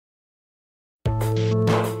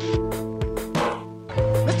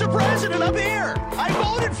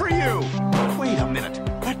Good for you! Wait a minute.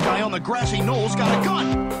 That guy on the grassy knoll's got a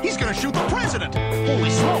gun. He's gonna shoot the president. Holy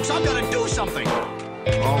smokes, I've got to do something.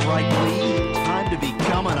 All right, Lee. Time to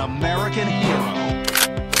become an American hero.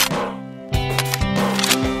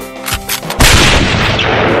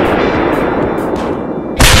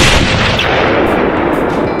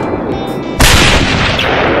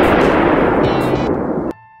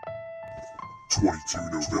 22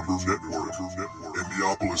 November Network,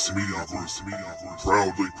 Indianapolis Media Group,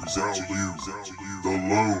 proudly present to you the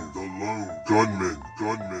Lone Gunman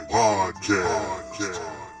Podcast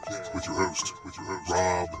with your host,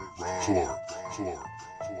 Rob Clark,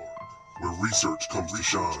 where research comes to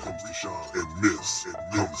shine and myths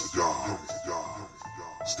comes to die.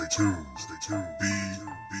 Stay tuned, be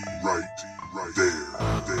right there.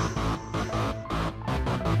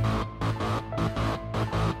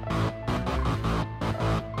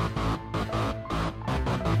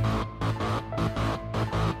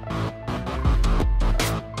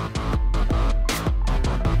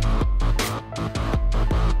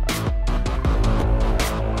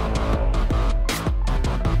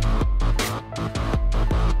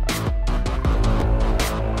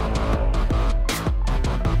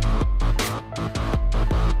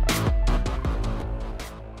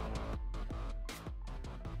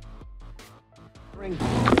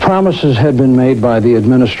 Promises had been made by the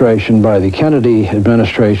administration, by the Kennedy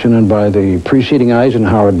administration, and by the preceding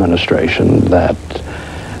Eisenhower administration that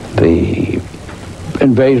the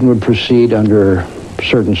invasion would proceed under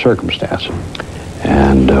certain circumstances.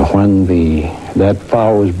 And when that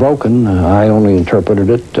vow was broken, I only interpreted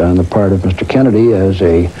it on the part of Mr. Kennedy as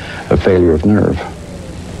a failure of nerve.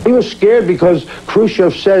 He was scared because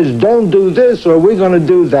Khrushchev says, don't do this or we're going to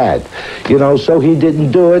do that. So he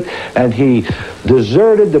didn't do it, and he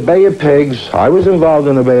deserted the Bay of Pigs. I was involved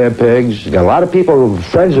in the Bay of Pigs. A lot of people,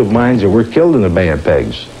 friends of mine, that were killed in the Bay of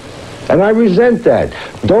Pigs. And I resent that.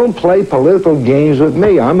 Don't play political games with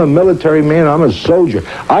me. I'm a military man. I'm a soldier.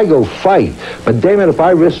 I go fight. But damn it, if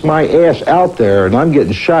I risk my ass out there and I'm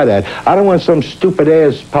getting shot at, I don't want some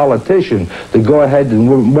stupid-ass politician to go ahead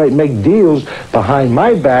and make deals behind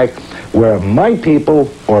my back where my people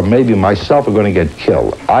or maybe myself are going to get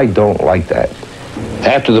killed. I don't like that.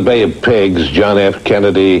 After the Bay of Pigs, John F.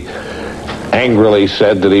 Kennedy angrily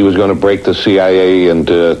said that he was going to break the CIA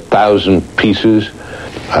into 1,000 pieces.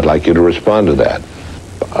 I'd like you to respond to that.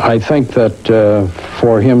 I think that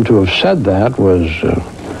for him to have said that was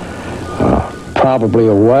probably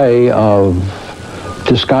a way of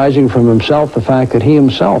disguising from himself the fact that he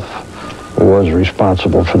himself was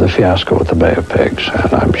responsible for the fiasco at the Bay of Pigs.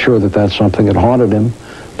 And I'm sure that that's something that haunted him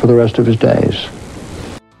for the rest of his days.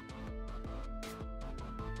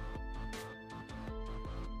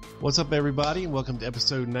 What's up, everybody? Welcome to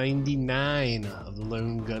episode 99 of the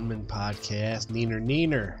Lone Gunman Podcast,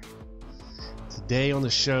 Neener. Today on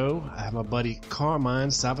the show, I have my buddy Carmine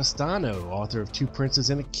Savastano, author of Two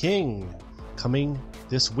Princes and a King, coming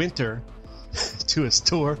this winter to a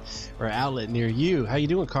store or outlet near you. How you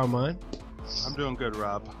doing, Carmine? I'm doing good,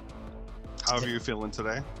 Rob. How are you feeling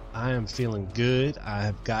today? I am feeling good. I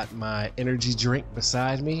have got my energy drink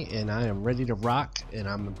beside me, and I am ready to rock, and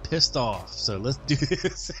I'm pissed off. So let's do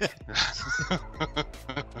this.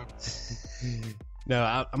 No,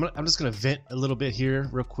 I'm just going to vent a little bit here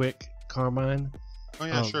real quick, Carmine. Oh,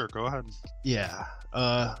 yeah, sure. Go ahead. Yeah.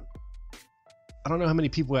 I don't know how many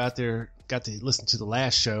people out there got to listen to the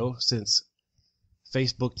last show since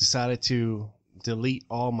Facebook decided to delete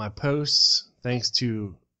all my posts thanks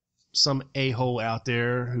to some a-hole out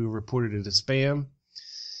there who reported it as spam.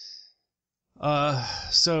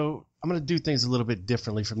 So I'm going to do things a little bit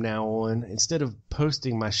differently from now on. Instead of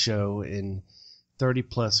posting my show in 30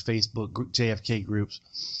 plus Facebook JFK groups,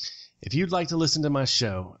 if you'd like to listen to my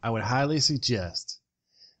show, I would highly suggest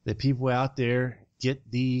that people out there get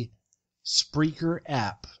the Spreaker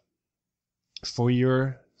app for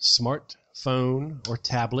your smartphone or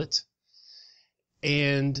tablet,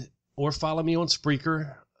 or follow me on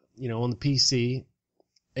Spreaker, on the PC,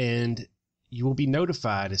 and you will be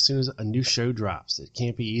notified as soon as a new show drops. It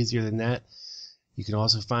can't be easier than that. You can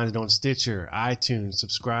also find it on Stitcher, iTunes,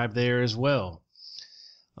 subscribe there as well.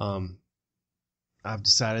 I've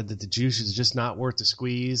decided that the juice is just not worth the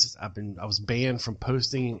squeeze. I was banned from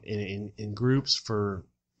posting in groups for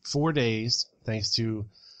 4 days, thanks to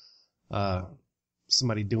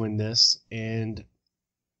somebody doing this, and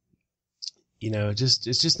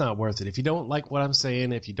it's just not worth it. If you don't like what I'm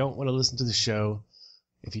saying, if you don't want to listen to the show,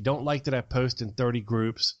 if you don't like that I post in 30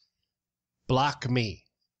 groups, block me.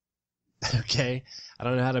 Okay? I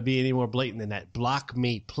don't know how to be any more blatant than that. Block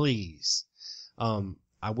me, please.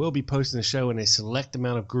 I will be posting the show in a select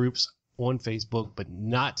amount of groups on Facebook, but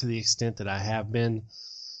not to the extent that I have been.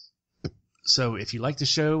 So if you like the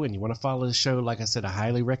show and you want to follow the show, like I said, I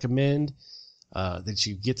highly recommend that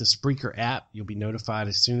you get the Spreaker app. You'll be notified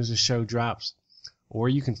as soon as the show drops. Or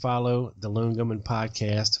you can follow the Lone Gunman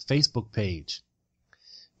Podcast Facebook page,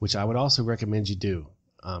 which I would also recommend you do.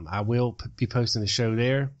 I will be posting the show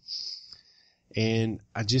there. And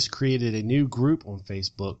I just created a new group on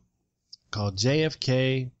Facebook called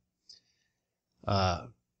JFK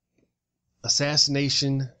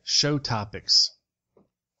Assassination Show Topics.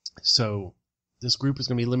 So this group is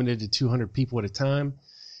going to be limited to 200 people at a time.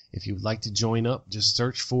 If you would like to join up, just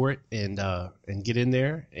search for it and get in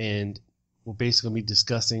there. And we'll basically be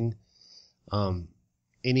discussing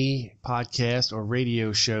any podcast or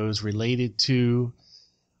radio shows related to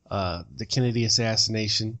the Kennedy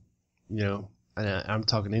assassination. You know, I'm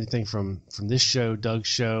talking anything from this show, Doug's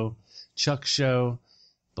show, Chuck's show,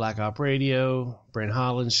 Black Op Radio, Brent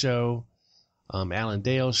Holland's show, Alan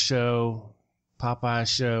Dale's show, Popeye's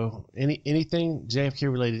show, anything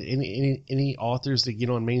JFK related, any authors that get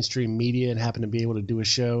on mainstream media and happen to be able to do a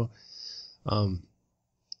show.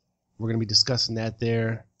 We're going to be discussing that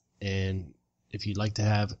there. And if you'd like to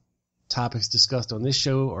have topics discussed on this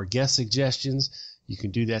show or guest suggestions, you can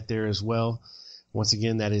do that there as well. Once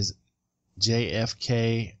again, that is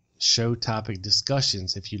JFK Show Topic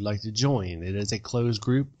Discussions. If you'd like to join, it is a closed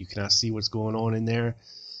group. You cannot see what's going on in there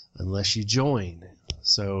unless you join.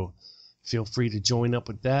 So feel free to join up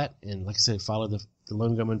with that. And like I said, follow the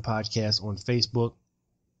Lone Gunman Podcast on Facebook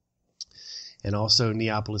and also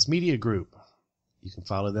Neapolis Media Group. You can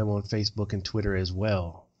follow them on Facebook and Twitter as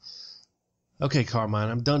well. Okay,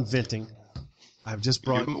 Carmine, I'm done venting. I've just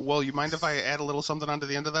brought... Well, you mind if I add a little something onto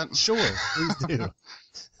the end of that? Sure, please do.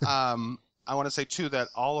 I want to say, too, that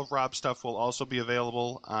all of Rob's stuff will also be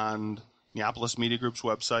available on Neapolis Media Group's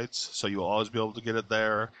websites, so you'll always be able to get it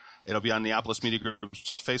there. It'll be on Neapolis Media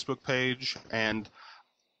Group's Facebook page, and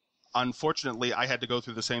unfortunately, I had to go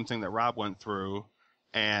through the same thing that Rob went through,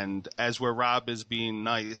 and as where Rob is being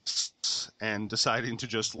nice and deciding to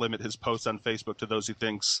just limit his posts on Facebook to those he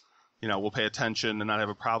thinks, you know, will pay attention and not have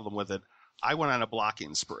a problem with it, I went on a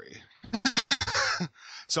blocking spree.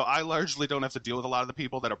 So I largely don't have to deal with a lot of the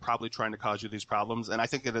people that are probably trying to cause you these problems, and I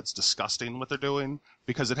think that it's disgusting what they're doing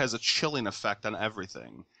because it has a chilling effect on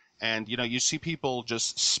everything. And, you know, you see people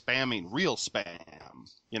just spamming, real spam,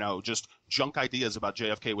 you know, just junk ideas about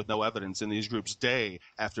JFK with no evidence in these groups day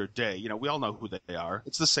after day. You know, we all know who they are.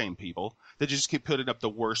 It's the same people. They just keep putting up the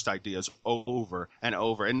worst ideas over and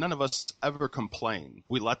over, and none of us ever complain.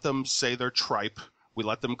 We let them say their tripe. We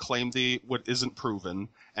let them claim what isn't proven,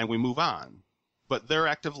 and we move on. But they're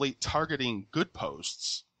actively targeting good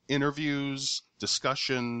posts, interviews,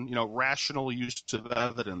 discussion, you know, rational use of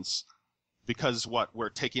evidence, because we're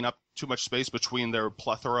taking up too much space between their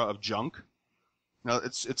plethora of junk. You know,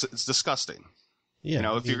 it's disgusting. Yeah, you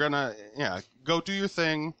know, if you're gonna go do your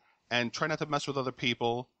thing and try not to mess with other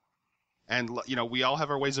people. And, you know, we all have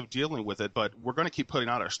our ways of dealing with it, but we're going to keep putting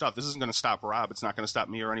out our stuff. This isn't going to stop Rob. It's not going to stop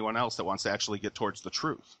me or anyone else that wants to actually get towards the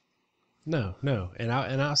truth. No. And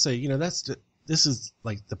I'll say, you know, this is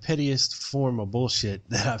like the pettiest form of bullshit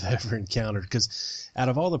that I've ever encountered. Because out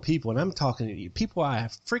of all the people, and I'm talking to you, people I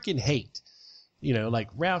freaking hate, you know, like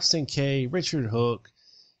Ralph Sinkay, Richard Hook,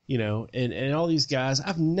 you know, and all these guys,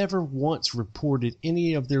 I've never once reported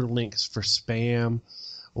any of their links for spam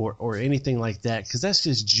or anything like that, because that's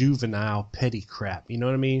just juvenile, petty crap. You know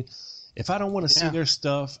what I mean? If I don't want to see their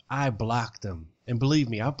stuff, I block them. And believe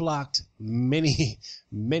me, I've blocked many,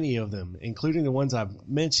 many of them, including the ones I've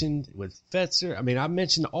mentioned with Fetzer. I mean, I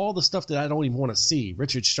mentioned all the stuff that I don't even want to see.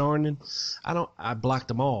 Richard Charnon, I blocked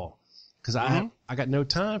them all because I got no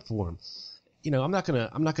time for them. You know, I'm not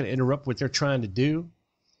gonna interrupt what they're trying to do.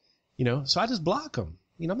 You know, so I just block them.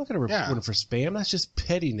 You know, I'm not going to report them for spam. That's just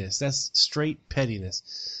pettiness. That's straight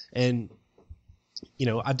pettiness. And, you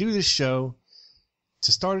know, I do this show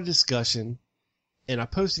to start a discussion, and I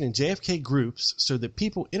post it in JFK groups so that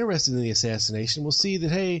people interested in the assassination will see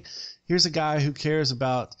that, hey, here's a guy who cares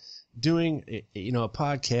about doing, you know, a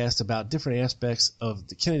podcast about different aspects of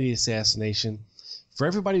the Kennedy assassination for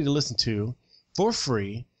everybody to listen to for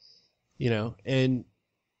free, you know, and,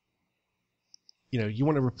 you know, you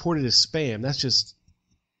want to report it as spam. That's just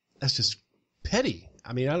petty.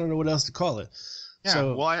 I mean, I don't know what else to call it. Yeah,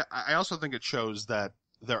 so, well, I also think it shows that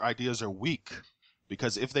their ideas are weak,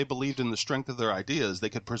 because if they believed in the strength of their ideas, they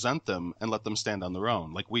could present them and let them stand on their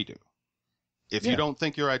own, like we do. If you don't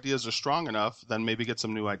think your ideas are strong enough, then maybe get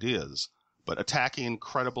some new ideas. But attacking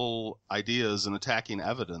credible ideas and attacking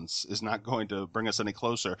evidence is not going to bring us any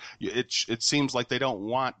closer. It seems like they don't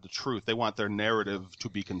want the truth. They want their narrative to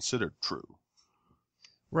be considered true.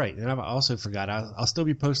 Right. And I also forgot, I'll still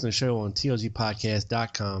be posting the show on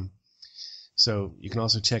tlgpodcast.com. So you can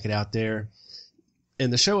also check it out there.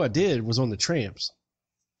 And the show I did was on the Tramps,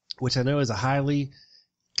 which I know is a highly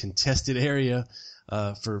contested area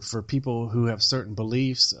for people who have certain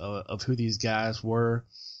beliefs of who these guys were.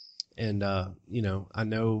 And, I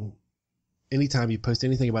know anytime you post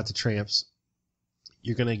anything about the Tramps,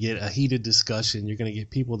 you're going to get a heated discussion. You're going to get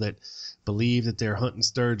people that believe that they're Hunt N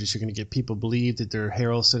Sturgis. You're going to get people believe that they're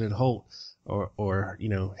Harrelson and Holt or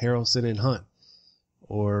Harrelson and Hunt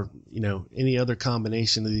or, any other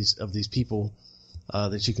combination of these people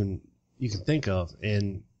that you can think of.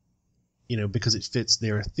 And, because it fits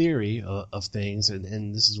their theory of things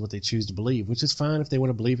and this is what they choose to believe, which is fine. If they want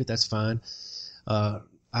to believe it, that's fine.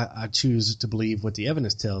 I choose to believe what the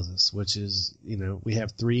evidence tells us, which is, we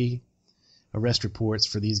have 3 arrest reports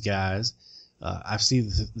for these guys. I've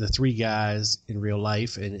seen the 3 guys in real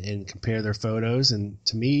life and compare their photos. And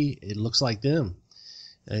to me, it looks like them.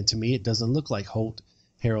 And to me, it doesn't look like Holt,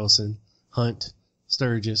 Harrelson, Hunt,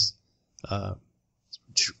 Sturgis,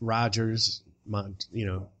 Rogers,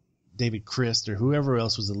 David Christ, or whoever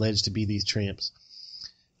else was alleged to be these Tramps.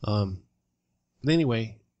 But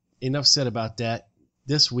anyway, enough said about that.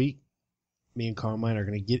 This week, me and Carmine are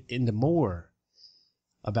going to get into more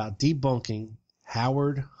about debunking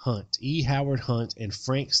Howard Hunt, Howard Hunt, and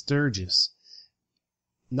Frank Sturgis,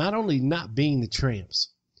 not only not being the Tramps,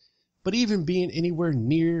 but even being anywhere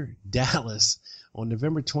near Dallas on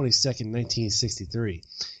November 22nd, 1963.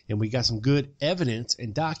 And we got some good evidence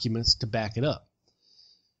and documents to back it up.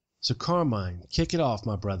 So Carmine, kick it off,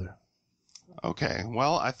 my brother. Okay,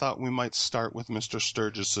 well, I thought we might start with Mr.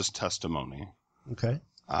 Sturgis's testimony. Okay.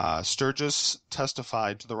 Sturgis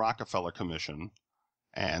testified to the Rockefeller Commission,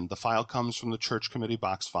 and the file comes from the Church Committee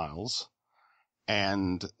box files.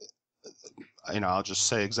 And, I'll just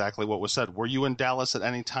say exactly what was said. Were you in Dallas at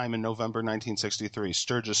any time in November 1963?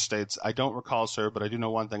 Sturgis states, I don't recall, sir, but I do know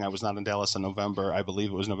one thing. I was not in Dallas in November. I believe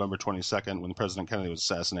it was November 22nd when President Kennedy was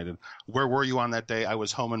assassinated. Where were you on that day? I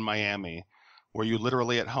was home in Miami. Were you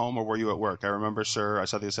literally at home or were you at work? I remember, sir, I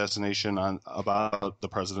saw the assassination about the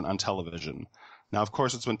president on television. Now, of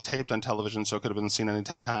course, it's been taped on television, so it could have been seen any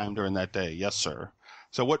time during that day. Yes, sir.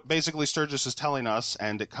 So what basically Sturgis is telling us,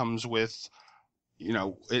 and it comes with,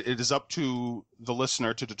 it is up to the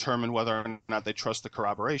listener to determine whether or not they trust the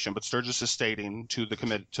corroboration. But Sturgis is stating to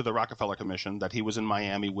the Rockefeller Commission that he was in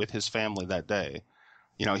Miami with his family that day.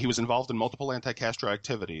 He was involved in multiple anti-Castro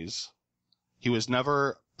activities. He was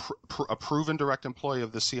never a proven direct employee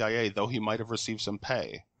of the CIA, though he might have received some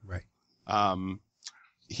pay. Right.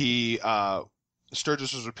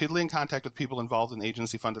 Sturgis was repeatedly in contact with people involved in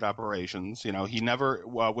agency-funded operations. He never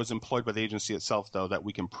was employed by the agency itself, though, that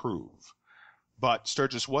we can prove. But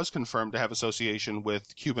Sturgis was confirmed to have association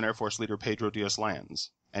with Cuban Air Force leader Pedro Diaz Lanz,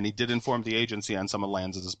 and he did inform the agency on some of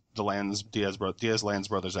Diaz Lanz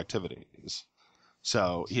Brothers' activities.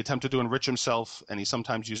 So he attempted to enrich himself, and he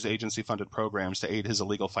sometimes used agency-funded programs to aid his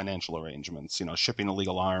illegal financial arrangements, shipping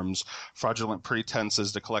illegal arms, fraudulent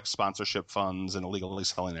pretenses to collect sponsorship funds, and illegally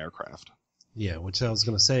selling aircraft. Yeah, which I was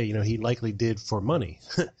going to say, he likely did for money.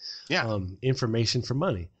 Yeah. Information for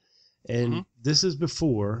money. And this is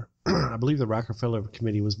before, I believe the Rockefeller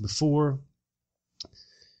Committee was before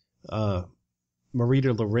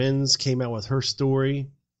Marita Lorenz came out with her story.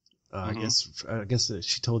 I guess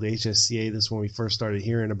she told the HSCA this when we first started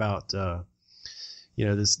hearing about,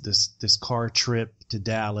 this car trip to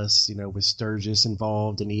Dallas, with Sturgis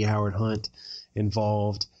involved and Howard Hunt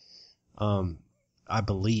involved, I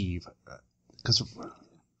believe.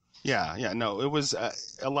 No, it was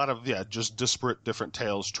a lot of, just disparate different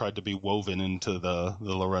tales tried to be woven into the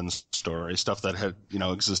Lorenz story, stuff that had,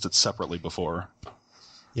 existed separately before.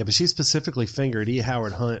 Yeah, but she specifically fingered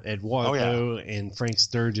Howard Hunt, Eduardo, and Frank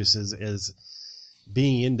Sturgis as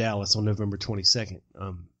being in Dallas on November 22nd.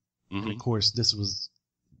 And of course, this was,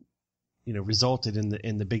 resulted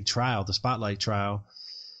in the big trial, the Spotlight trial,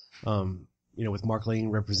 with Mark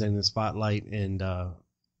Lane representing the Spotlight and,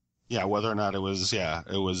 whether or not it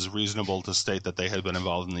was reasonable to state that they had been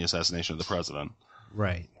involved in the assassination of the president.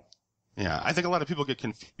 Right. Yeah, I think a lot of people get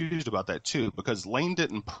confused about that too, because Lane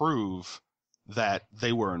didn't prove that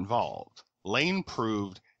they were involved. Lane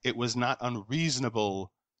proved it was not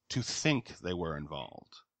unreasonable to think they were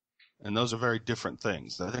involved. And those are very different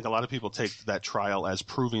things. I think a lot of people take that trial as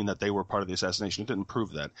proving that they were part of the assassination. It didn't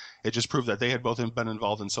prove that. It just proved that they had both been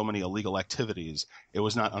involved in so many illegal activities. It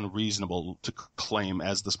was not unreasonable to claim,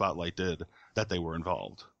 as the Spotlight did, that they were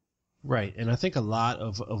involved. Right. And I think a lot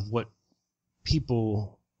of what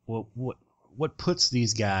people, what puts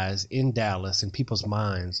these guys in Dallas in people's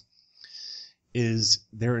minds is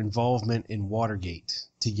their involvement in Watergate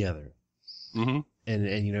together. Mm-hmm.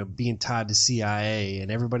 And being tied to CIA,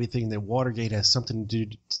 and everybody thinking that Watergate has something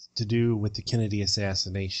to do with the Kennedy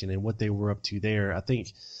assassination and what they were up to there. I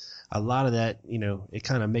think a lot of that, it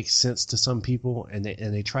kind of makes sense to some people, and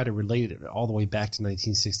they try to relate it all the way back to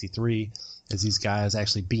 1963 as these guys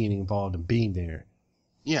actually being involved and being there.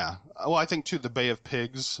 Yeah. Well, I think, too, the Bay of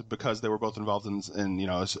Pigs, because they were both involved in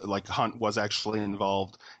like Hunt was actually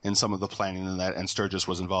involved in some of the planning in that, and Sturgis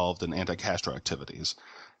was involved in anti-Castro activities.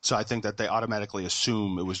 So I think that they automatically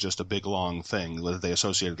assume it was just a big, long thing that they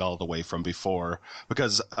associated all the way from before.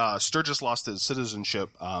 Because Sturgis lost his citizenship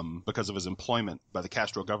because of his employment by the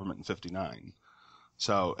Castro government in 1959.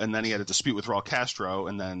 So, and then he had a dispute with Raul Castro,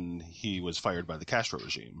 and then he was fired by the Castro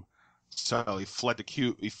regime. So he fled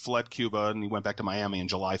Cuba, and he went back to Miami in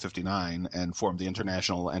July 1959 and formed the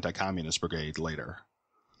International Anti-Communist Brigade later.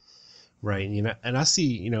 Right. And I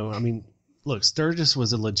see, look, Sturgis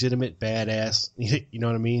was a legitimate badass, you know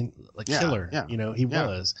what I mean? Like killer, yeah. He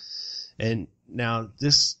was. And now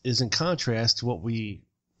this is in contrast to what we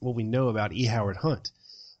know about E. Howard Hunt.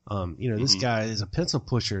 This guy is a pencil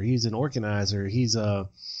pusher. He's an organizer. He's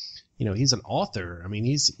he's an author. I mean,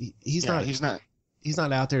 he's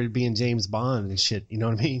not out there being James Bond and shit. You know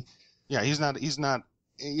what I mean? Yeah, he's not, and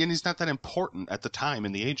he's not that important at the time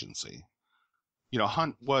in the agency.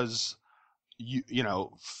 Hunt was,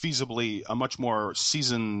 feasibly a much more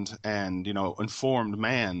seasoned and, informed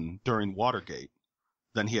man during Watergate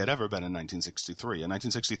than he had ever been in 1963. In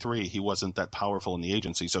 1963, he wasn't that powerful in the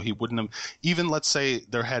agency, so he wouldn't have, even let's say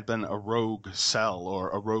there had been a rogue cell or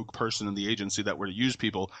a rogue person in the agency that were to use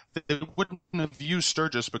people, they wouldn't have used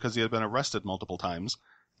Sturgis because he had been arrested multiple times,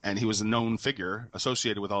 and he was a known figure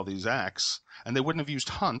associated with all these acts, and they wouldn't have used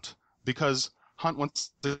Hunt because Hunt once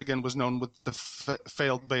again was known with the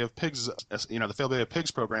failed Bay of Pigs, the failed Bay of Pigs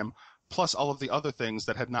program, plus all of the other things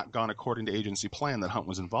that had not gone according to agency plan that Hunt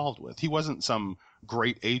was involved with. He wasn't some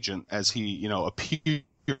great agent as he,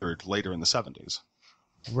 appeared later in the 70s.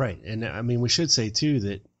 Right. And I mean, we should say too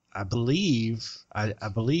that I believe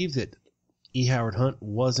that E. Howard Hunt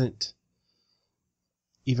wasn't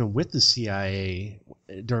even with the CIA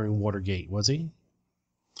during Watergate, was he?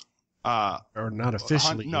 Or not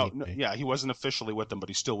officially? Hunt, no, yeah, he wasn't officially with them, but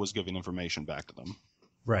he still was giving information back to them.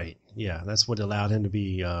 Right. Yeah, that's what allowed him to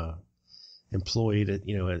be employed at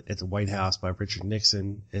the White House by Richard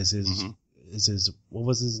Nixon as his what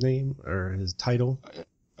was his name or his title?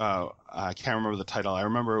 I can't remember the title. I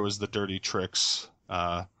remember it was the Dirty Tricks.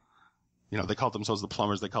 They called themselves the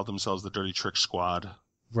Plumbers. They called themselves the Dirty Trick Squad.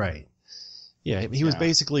 Right. Yeah, he was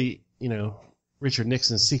basically Richard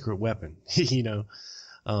Nixon's secret weapon. The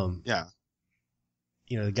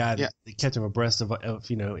guy that kept him abreast of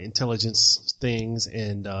intelligence things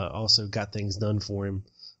and also got things done for him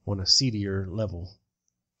on a seedier level.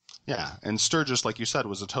 Yeah, and Sturgis, like you said,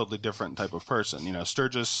 was a totally different type of person.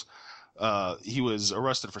 Sturgis, he was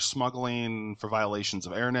arrested for smuggling, for violations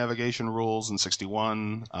of air navigation rules in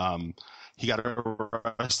 1961. He got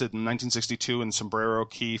arrested in 1962 in Sombrero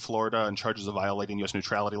Key, Florida, on charges of violating U.S.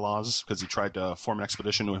 neutrality laws because he tried to form an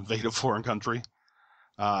expedition to invade a foreign country.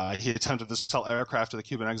 He attempted to sell aircraft to the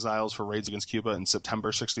Cuban exiles for raids against Cuba in September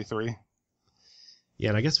 1963. Yeah,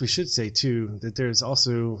 and I guess we should say, too, that there's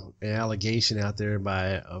also an allegation out there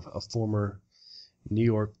by a former New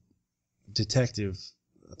York detective,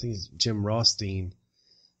 I think it's Jim Rothstein,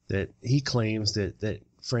 that he claims that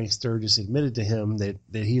Frank Sturgis admitted to him that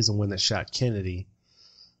he's the one that shot Kennedy.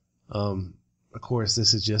 Of course,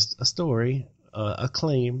 this is just a story, a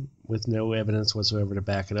claim with no evidence whatsoever to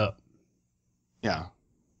back it up. Yeah.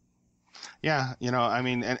 Yeah,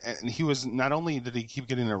 and he was, not only did he keep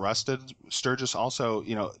getting arrested, Sturgis also,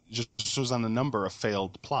 just was on the number of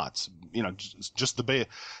failed plots. Just the Bay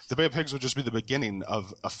of Pigs would just be the beginning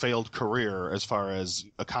of a failed career as far as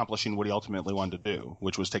accomplishing what he ultimately wanted to do,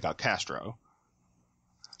 which was take out Castro.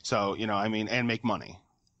 So, and make money.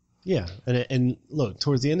 Yeah, and look,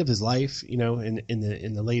 towards the end of his life, in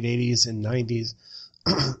the late 80s and 90s,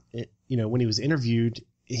 when he was interviewed,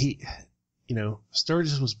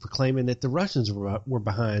 Sturgis was proclaiming that the Russians were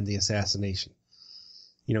behind the assassination.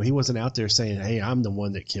 He wasn't out there saying, "Hey, I'm the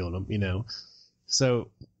one that killed him." So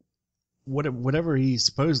whatever he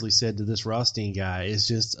supposedly said to this Rothstein guy is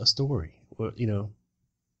just a story.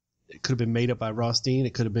 It could have been made up by Rothstein.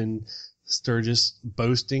 It could have been Sturgis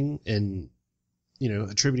boasting and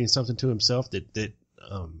attributing something to himself that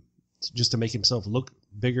just to make himself look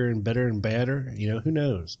bigger and better and badder. Who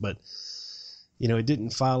knows? But it didn't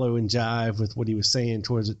follow and jive with what he was saying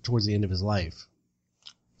towards the end of his life.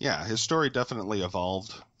 Yeah, his story definitely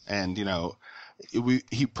evolved, and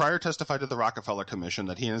He prior testified to the Rockefeller Commission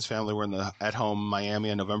that he and his family were at home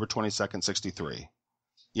Miami on November 22nd, 63.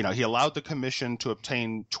 He allowed the commission to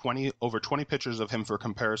obtain over 20 pictures of him for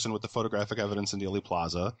comparison with the photographic evidence in Dealey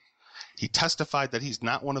Plaza. He testified that he's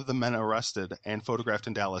not one of the men arrested and photographed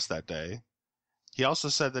in Dallas that day. He also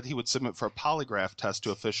said that he would submit for a polygraph test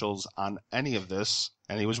to officials on any of this,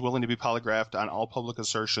 and he was willing to be polygraphed on all public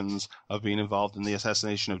assertions of being involved in the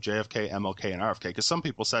assassination of JFK, MLK, and RFK, because some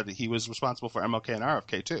people said that he was responsible for MLK and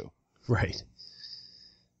RFK too. Right.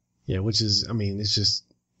 Yeah, which is, it's just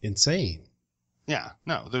insane. Yeah,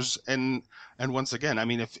 no, and once again,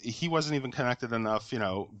 if he wasn't even connected enough,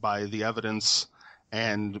 by the evidence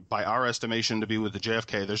and by our estimation to be with the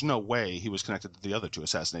JFK, there's no way he was connected to the other two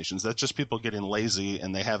assassinations. That's just people getting lazy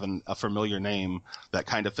and they have a familiar name that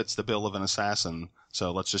kind of fits the bill of an assassin.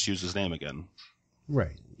 So let's just use his name again.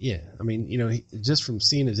 Right. Yeah. Just from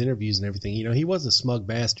seeing his interviews and everything, he was a smug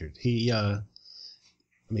bastard. He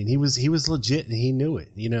was legit and he knew it,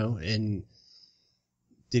 and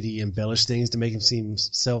did he embellish things to make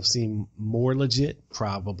himself seem more legit?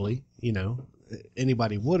 Probably,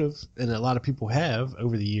 anybody would have, and a lot of people have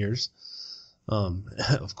over the years.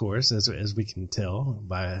 Of course, as we can tell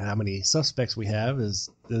by how many suspects we have, is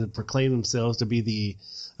that proclaim themselves to be the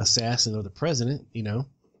assassin of the president.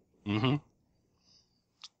 Mm-hmm.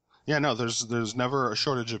 Yeah, no, there's never a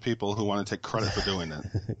shortage of people who want to take credit for doing it.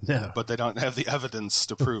 No, but they don't have the evidence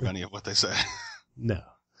to prove any of what they say. No,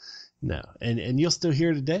 and you'll still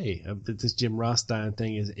hear today that this Jim Rothstein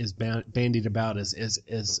thing is bandied about as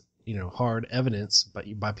hard evidence, but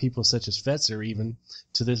by people such as Fetzer even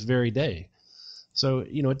to this very day. So,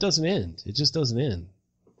 it doesn't end. It just doesn't end.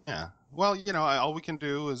 Yeah. Well, all we can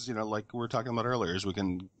do is, like we were talking about earlier, is we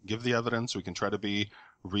can give the evidence. We can try to be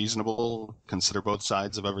reasonable, consider both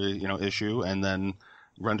sides of every, issue, and then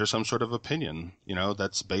render some sort of opinion,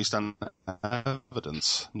 that's based on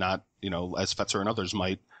evidence, not, as Fetzer and others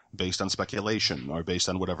might, based on speculation or based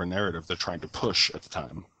on whatever narrative they're trying to push at the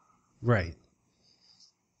time. Right.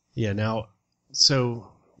 Yeah, now,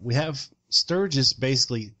 so we have Sturgis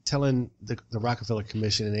basically telling the Rockefeller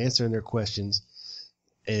Commission and answering their questions,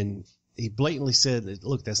 and he blatantly said,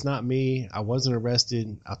 look, that's not me. I wasn't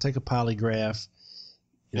arrested. I'll take a polygraph.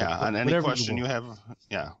 On any question you have.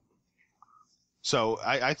 Yeah. So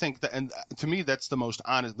I think that, and to me, that's the most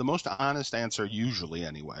honest answer usually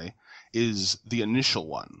anyway, is the initial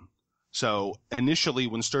one. So initially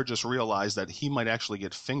when Sturgis realized that he might actually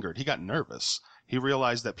get fingered, he got nervous. He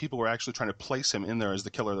realized that people were actually trying to place him in there as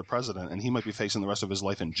the killer of the president, and he might be facing the rest of his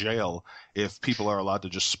life in jail if people are allowed to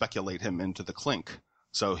just speculate him into the clink.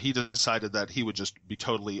 So he decided that he would just be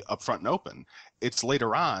totally upfront and open. It's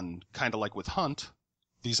later on, kind of like with Hunt,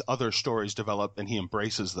 these other stories develop and he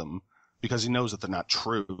embraces them because he knows that they're not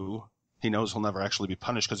true. He knows he'll never actually be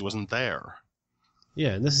punished because he wasn't there. Yeah,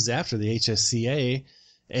 and this is after the HSCA,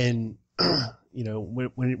 and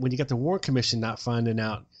when you got the Warren Commission not finding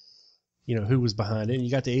out, who was behind it, and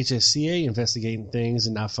you got the HSCA investigating things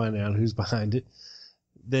and not finding out who's behind it,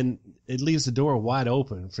 then it leaves the door wide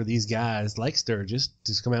open for these guys like Sturgis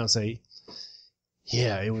to come out and say,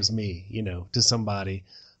 yeah, it was me, to somebody.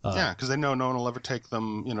 Yeah, because they know no one will ever take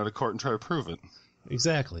them, to court and try to prove it.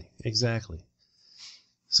 Exactly.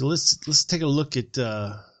 So let's take a look at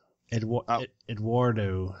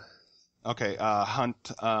Eduardo. Okay,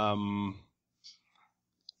 Hunt.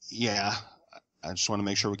 Yeah, I just want to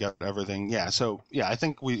make sure we got everything. Yeah, so I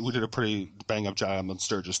think we did a pretty bang up job on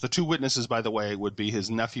Sturgis. The two witnesses, by the way, would be his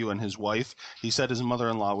nephew and his wife. He said his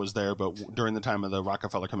mother-in-law was there, but during the time of the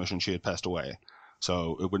Rockefeller Commission, she had passed away,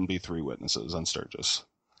 so it wouldn't be three witnesses on Sturgis.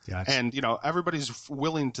 Gotcha. And, everybody's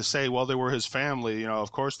willing to say, well, they were his family,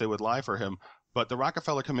 of course they would lie for him. But the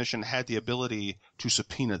Rockefeller Commission had the ability to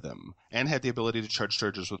subpoena them and had the ability to charge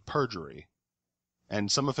Sturgis with perjury. And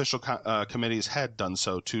some official committees had done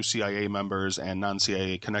so to CIA members and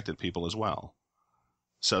non-CIA connected people as well.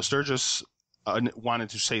 So Sturgis wanted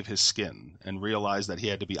to save his skin and realized that he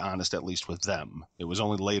had to be honest at least with them. It was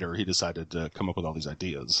only later he decided to come up with all these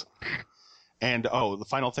ideas. And, the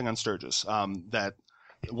final thing on Sturgis, that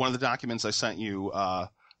one of the documents I sent you,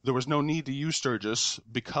 there was no need to use Sturgis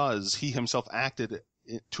because he himself acted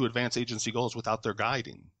to advance agency goals without their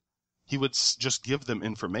guiding. He would just give them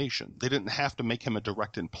information. They didn't have to make him a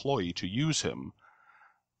direct employee to use him.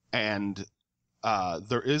 And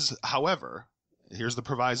there is, however, here's the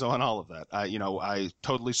proviso on all of that. I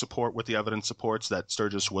totally support what the evidence supports, that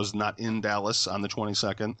Sturgis was not in Dallas on the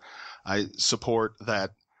 22nd. I support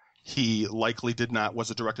that he likely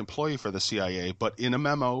was a direct employee for the CIA, but in a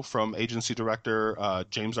memo from agency director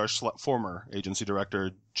former agency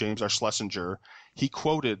director James R. Schlesinger, he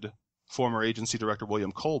quoted former agency director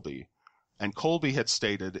William Colby And Colby had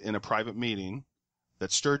stated in a private meeting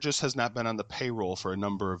that Sturgis has not been on the payroll for a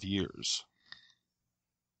number of years.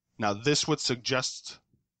 Now, this would suggest,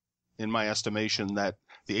 in my estimation, that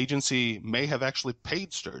the agency may have actually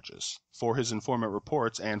paid Sturgis for his informant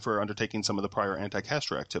reports and for undertaking some of the prior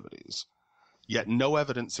anti-Castro activities. Yet no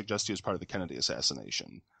evidence suggests he was part of the Kennedy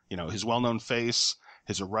assassination. You know, his well-known face,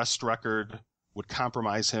 his arrest record would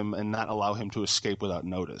compromise him and not allow him to escape without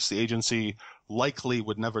notice. The agency likely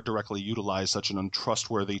would never directly utilize such an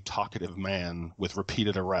untrustworthy, talkative man with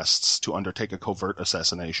repeated arrests to undertake a covert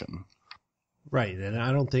assassination. Right, and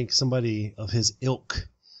I don't think somebody of his ilk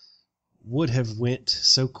would have went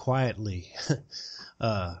so quietly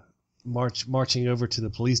marching over to the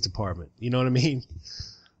police department. You know what I mean?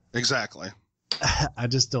 Exactly. I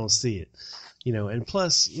just don't see it. You know, and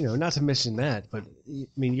plus, you know, not to mention that, but I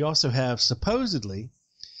mean, you also have supposedly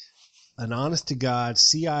an honest to God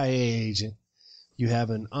CIA agent. You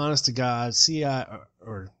have an honest to God CIA,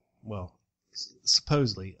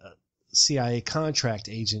 supposedly a CIA contract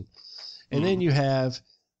agent. And then you have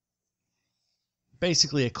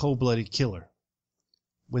basically a cold-blooded killer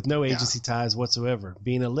with no agency ties whatsoever,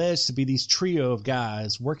 being alleged to be these trio of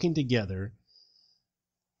guys working together.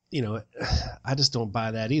 You know, I just don't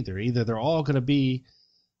buy that either. Either they're all going to be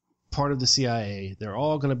part of the CIA, they're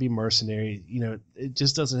all going to be mercenary. You know, it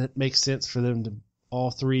just doesn't make sense for them to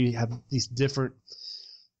all three have these different,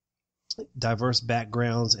 diverse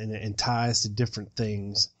backgrounds and ties to different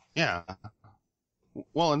things. Yeah.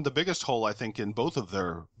 Well, and the biggest hole, I think, in both of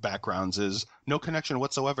their backgrounds is no connection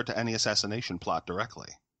whatsoever to any assassination plot directly.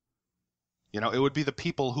 You know, it would be the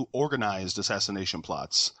people who organized assassination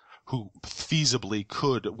plots who feasibly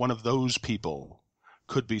could, one of those people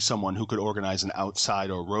could be someone who could organize an outside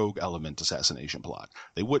or rogue element assassination plot.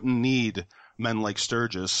 They wouldn't need men like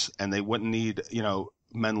Sturgis, and they wouldn't need, you know,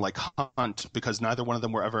 men like Hunt, because neither one of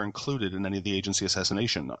them were ever included in any of the agency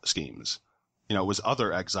assassination schemes. You know, it was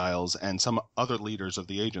other exiles and some other leaders of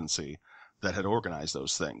the agency that had organized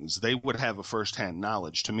those things. They would have a first-hand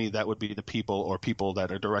knowledge. To me, that would be the people or people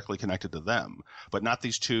that are directly connected to them, but not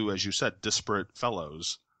these two, as you said, disparate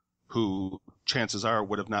fellows who chances are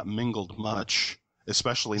would have not mingled much,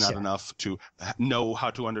 especially not enough to know how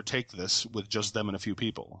to undertake this with just them and a few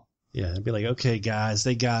people. Yeah, I'd be like, okay, guys,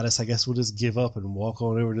 they got us. I guess we'll just give up and walk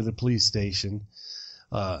on over to the police station.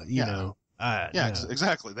 You know.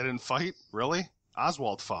 Exactly. They didn't fight? Really?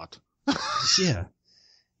 Oswald fought. Yeah.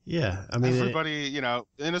 Yeah. I mean, everybody, you know,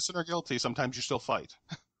 innocent or guilty, sometimes you still fight.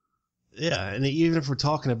 Yeah. And even if we're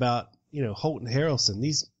talking about, you know, Holt and Harrelson,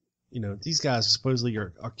 these guys supposedly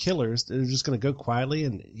are killers. They're just going to go quietly,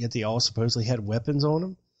 and yet they all supposedly had weapons on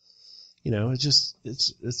them. You know,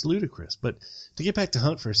 it's ludicrous. But to get back to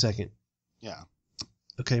Hunt for a second. Yeah.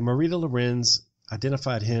 Okay. Marita Lorenz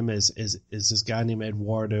identified him as this guy named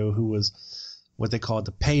Eduardo, who was what they called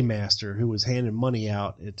the paymaster, who was handing money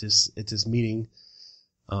out at this meeting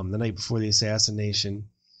the night before the assassination.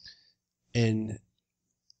 And,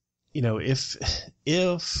 you know,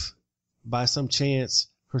 if by some chance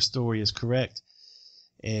her story is correct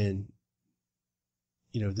and,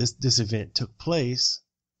 you know, this event took place,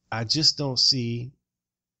 I just don't see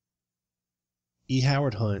E.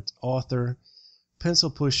 Howard Hunt, author, pencil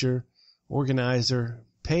pusher, organizer,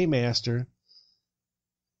 paymaster,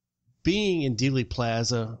 being in Dealey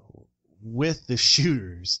Plaza with the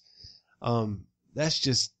shooters. That's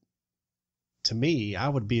just, to me, I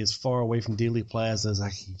would be as far away from Dealey Plaza as I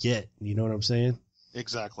could get. You know what I'm saying?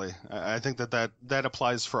 Exactly. I think that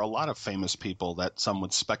applies for a lot of famous people that some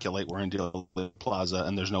would speculate were in Dealey Plaza,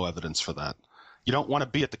 and there's no evidence for that. You don't want to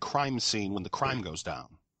be at the crime scene when the crime goes down.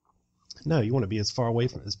 No, you want to be as far away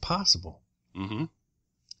from it as possible. Mm-hmm.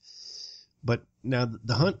 But now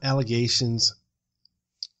the Hunt allegations,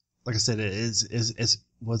 like I said,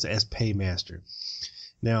 was as paymaster.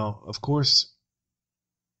 Now, of course,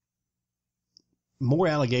 more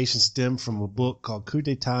allegations stem from a book called Coup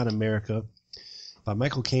d'Etat in America by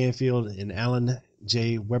Michael Canfield and Alan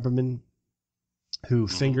J. Weberman, who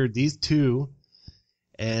fingered these two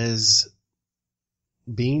as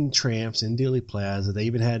being tramps in Dealey Plaza. They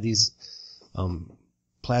even had these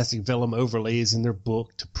plastic vellum overlays in their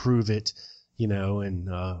book to prove it, you know,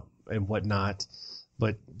 and whatnot.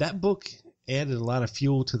 But that book added a lot of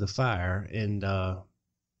fuel to the fire, and I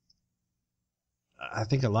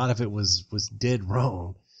think a lot of it was dead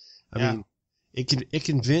wrong. I mean, it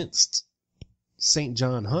convinced St.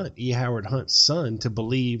 John Hunt, E. Howard Hunt's son, to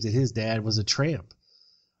believe that his dad was a tramp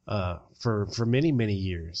for many, many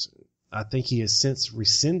years. I think he has since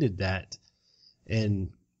rescinded that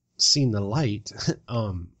and seen the light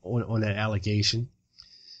on that allegation,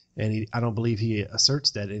 and I don't believe he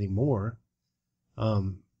asserts that anymore.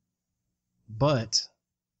 But,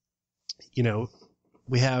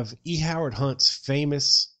 we have E. Howard Hunt's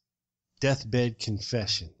famous deathbed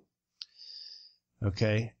confession.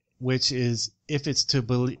 Okay. Which is, if it's to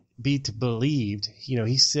be believed,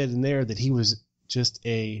 he said in there that he was just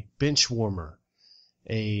a bench warmer,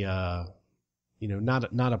 not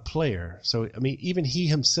a player. So, I mean, even he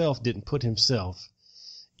himself didn't put himself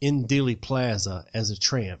in Dealey Plaza as a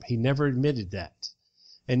tramp. He never admitted that.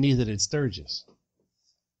 And neither did Sturgis.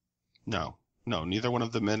 No, neither one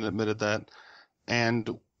of them admitted that.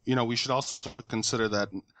 And, we should also consider that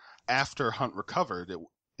after Hunt recovered, it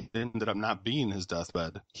ended up not being his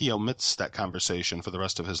deathbed. He omits that conversation for the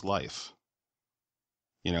rest of his life.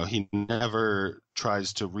 He never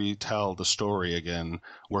tries to retell the story again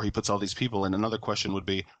where he puts all these people in. Another question would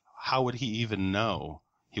be, how would he even know?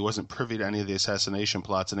 He wasn't privy to any of the assassination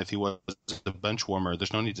plots, and if he was a bench warmer,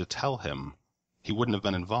 there's no need to tell him. He wouldn't have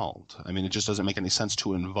been involved. I mean, it just doesn't make any sense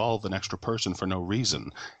to involve an extra person for no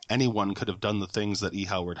reason. Anyone could have done the things that E.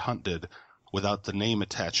 Howard Hunt did without the name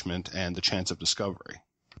attachment and the chance of discovery.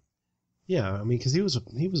 Yeah, I mean, because he was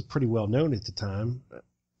pretty well known at the time.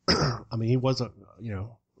 I mean, he was a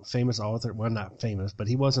famous author. Well, not famous, but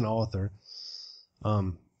he was an author.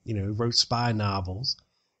 He wrote spy novels,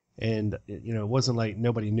 and it wasn't like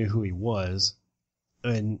nobody knew who he was.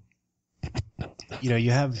 And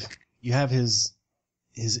you have his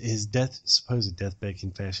supposed deathbed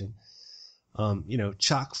confession,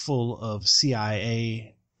 chock full of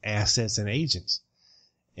CIA assets and agents.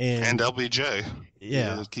 And LBJ.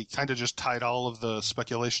 Yeah. He kind of just tied all of the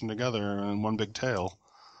speculation together in one big tale.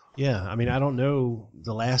 Yeah. I mean, I don't know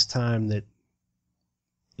the last time that,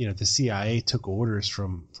 the CIA took orders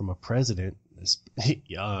from a president.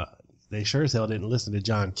 They sure as hell didn't listen to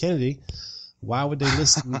John Kennedy. Why would they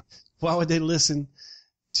listen? Why would they listen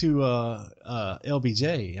to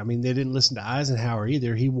LBJ? I mean, they didn't listen to Eisenhower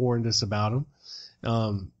either. He warned us about him.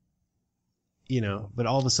 But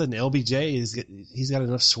all of a sudden LBJ he's got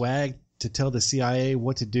enough swag to tell the CIA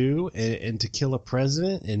what to do and to kill a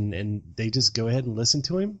president, and they just go ahead and listen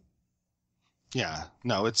to him. Yeah,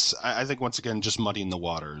 no, I think once again, just muddying the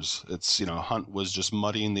waters. It's, Hunt was just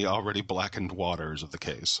muddying the already blackened waters of the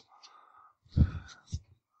case.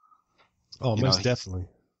 Oh, most definitely.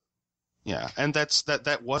 Yeah, and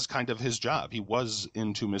that was kind of his job. He was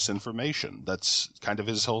into misinformation. That's kind of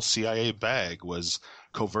his whole CIA bag, was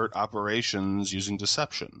covert operations using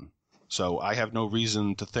deception. So I have no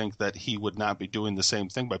reason to think that he would not be doing the same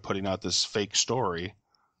thing by putting out this fake story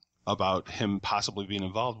about him possibly being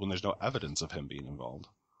involved when there's no evidence of him being involved.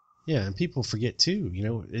 Yeah, and people forget too,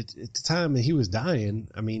 at the time that he was dying,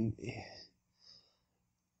 I mean,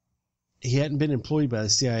 he hadn't been employed by the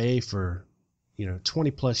CIA for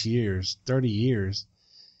 20 plus years, 30 years.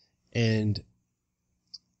 And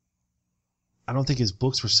I don't think his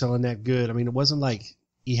books were selling that good. I mean, it wasn't like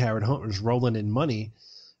E. Howard Hunt was rolling in money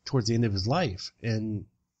towards the end of his life. And,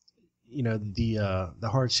 the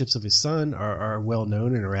hardships of his son are well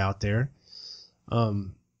known and are out there.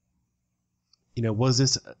 Was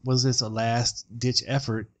this a last ditch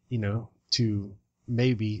effort, to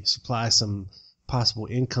maybe supply some possible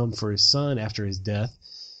income for his son after his death?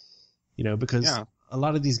 Because a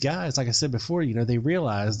lot of these guys, like I said before, they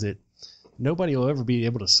realize that nobody will ever be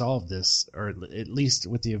able to solve this, or at least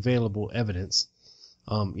with the available evidence,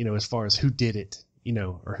 as far as who did it,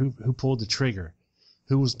 or who pulled the trigger,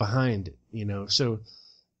 who was behind it, So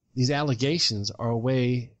these allegations are a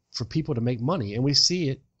way for people to make money. And we see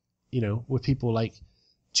it, with people like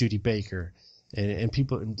Judy Baker and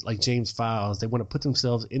people like James Files. They want to put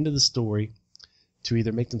themselves into the story to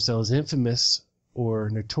either make themselves infamous or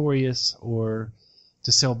notorious, or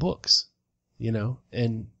to sell books,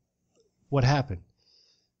 and what happened?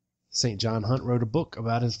 St. John Hunt wrote a book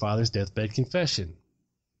about his father's deathbed confession.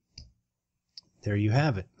 There you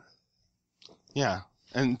have it. Yeah.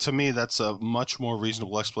 And to me, that's a much more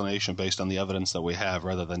reasonable explanation based on the evidence that we have,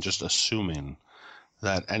 rather than just assuming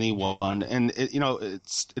that anyone, and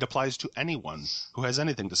it applies to anyone who has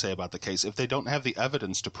anything to say about the case. If they don't have the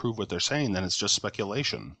evidence to prove what they're saying, then it's just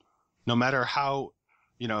speculation. No matter how,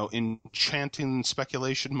 enchanting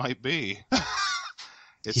speculation might be,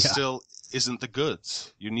 it still isn't the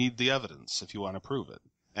goods. You need the evidence if you want to prove it.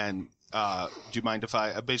 And do you mind if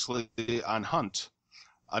I basically on Hunt?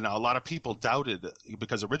 Now, a lot of people doubted,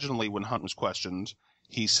 because originally when Hunt was questioned,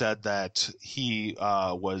 he said that he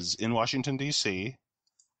was in Washington, D.C.,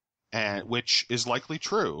 and which is likely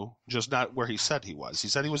true, just not where he said he was. He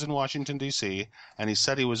said he was in Washington, D.C., and he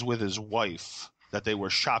said he was with his wife, that they were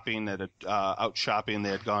shopping out shopping.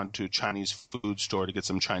 They had gone to a Chinese food store to get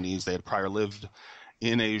some Chinese. They had prior lived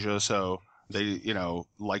in Asia, so they,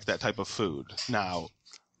 liked that type of food. Now,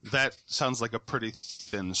 that sounds like a pretty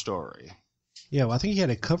thin story. Yeah, well, I think he had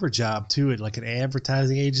a cover job too at like an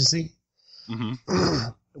advertising agency,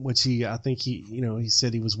 which he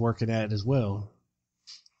said he was working at as well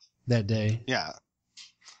that day.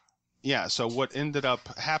 Yeah. So what ended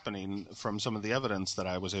up happening from some of the evidence that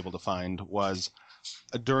I was able to find was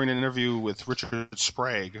during an interview with Richard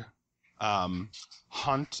Sprague,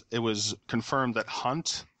 it was confirmed that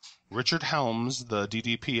Hunt, Richard Helms, the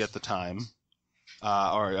DDP at the time,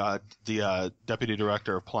 the Deputy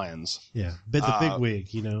Director of Plans. Yeah, the bigwig,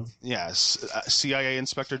 Yes, CIA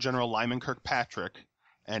Inspector General Lyman Kirkpatrick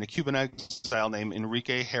and a Cuban exile named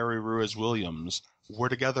Enrique Harry Ruiz Williams were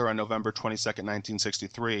together on November 22nd,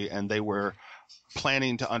 1963, and they were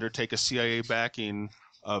planning to undertake a CIA backing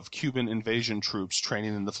of Cuban invasion troops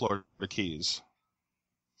training in the Florida Keys.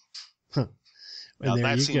 Now,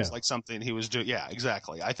 that seems like something he was doing. Yeah,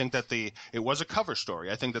 exactly. I think that it was a cover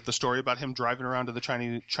story. I think that the story about him driving around to the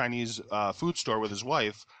Chinese food store with his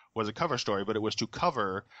wife was a cover story, but it was to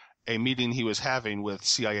cover a meeting he was having with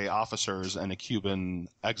CIA officers and a Cuban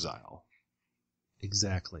exile.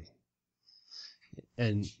 Exactly.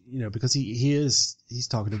 And, because he's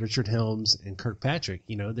talking to Richard Helms and Kirkpatrick,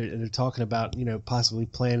 they're talking about, possibly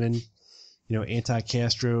planning,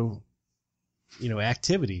 anti-Castro,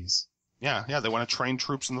 activities. Yeah, they want to train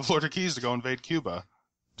troops in the Florida Keys to go invade Cuba,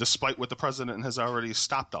 despite what the president has already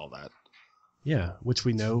stopped all that. Yeah, which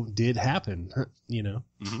we know did happen,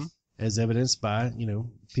 as evidenced by,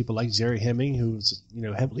 people like Jerry Hemming, who's,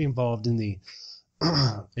 heavily involved in the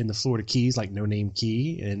Florida Keys, like No Name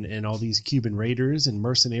Key, and all these Cuban raiders and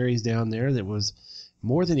mercenaries down there that was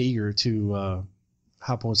more than eager to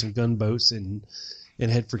hop on some gunboats and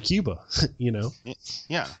head for Cuba,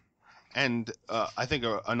 Yeah. And I think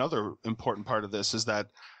another important part of this is that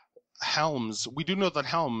we do know that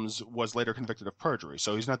Helms was later convicted of perjury,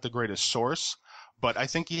 so he's not the greatest source, but I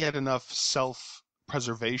think he had enough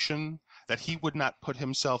self-preservation that he would not put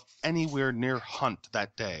himself anywhere near Hunt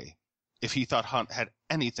that day if he thought Hunt had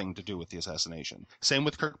anything to do with the assassination. Same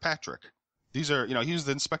with Kirkpatrick. These are, he was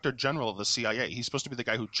the Inspector General of the CIA. He's supposed to be the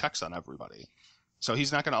guy who checks on everybody. So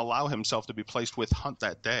he's not going to allow himself to be placed with Hunt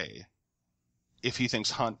that day if he thinks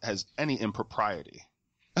Hunt has any impropriety.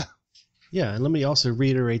 Yeah, and let me also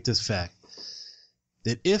reiterate this fact,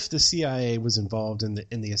 that if the CIA was involved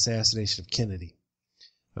in the assassination of Kennedy,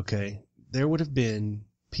 okay, there would have been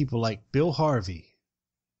people like Bill Harvey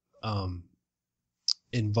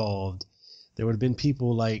involved. There would have been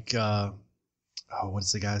people like,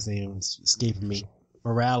 what's the guy's name? It's escaping me.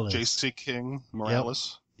 Morales. J.C. King,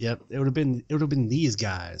 Morales. Yep. It would have been these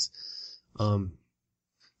guys.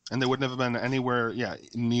 And they wouldn't have been anywhere,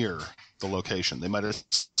 near the location. They might have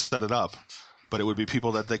set it up, but it would be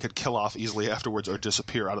people that they could kill off easily afterwards or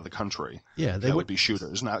disappear out of the country. Yeah, they would be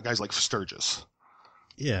shooters, not guys like Sturgis.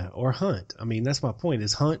 Yeah, or Hunt. I mean, that's my point.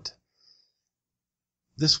 Is Hunt?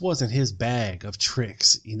 This wasn't his bag of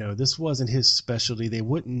tricks. This wasn't his specialty.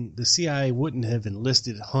 The CIA wouldn't have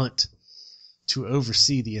enlisted Hunt to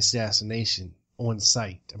oversee the assassination on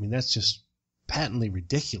site. I mean, that's just patently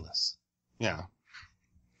ridiculous. Yeah.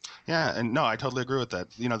 Yeah, and no, I totally agree with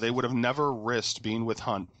that. They would have never risked being with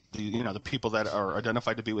Hunt, the people that are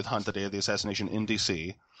identified to be with Hunt the day of the assassination in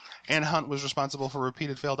D.C., and Hunt was responsible for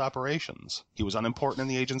repeated failed operations. He was unimportant in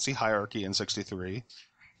the agency hierarchy in 1963,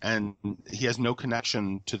 and he has no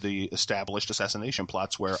connection to the established assassination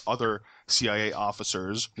plots where other CIA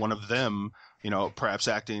officers, one of them, perhaps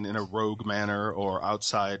acting in a rogue manner or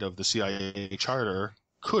outside of the CIA charter,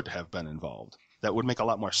 could have been involved. That would make a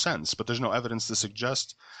lot more sense, but there's no evidence to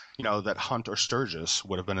suggest that Hunt or Sturgis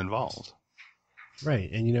would have been involved.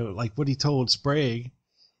 Right. And, like what he told Sprague,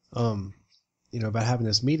 about having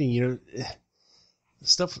this meeting,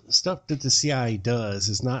 stuff that the CIA does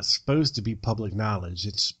is not supposed to be public knowledge.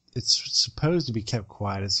 It's supposed to be kept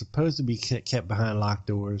quiet. It's supposed to be kept behind locked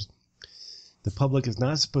doors. The public is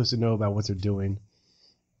not supposed to know about what they're doing.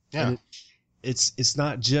 Yeah. And it's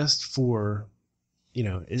not just for,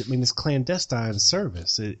 it's clandestine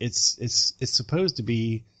service. It's supposed to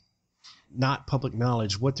be not public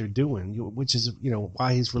knowledge what they're doing, which is,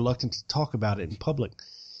 why he's reluctant to talk about it in public.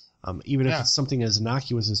 Even if it's something as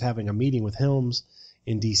innocuous as having a meeting with Helms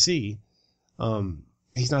in D.C.,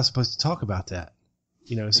 he's not supposed to talk about that.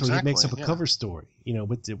 So exactly, he makes up a cover story,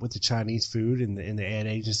 with the Chinese food and the ad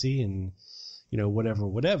agency and,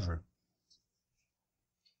 whatever.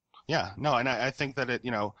 Yeah, no, and I think that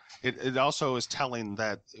it also is telling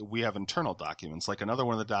that we have internal documents. Like another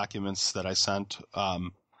one of the documents that I sent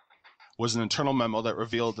was an internal memo that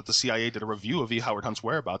revealed that the CIA did a review of E. Howard Hunt's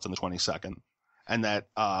whereabouts on the 22nd, and that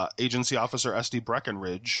agency officer S.D.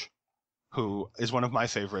 Breckenridge, who is one of my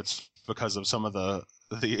favorites because of some of the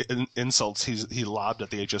the insults he lobbed at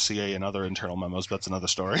the HSCA and other internal memos, but that's another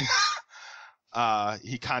story.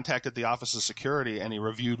 He contacted the Office of Security and he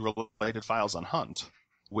reviewed related files on Hunt,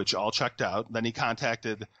 which all checked out. Then he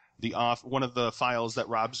contacted one of the files that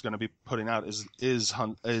Rob's going to be putting out is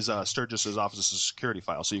Sturgis's Office of Security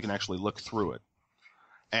file, so you can actually look through it.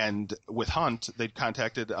 And with Hunt, they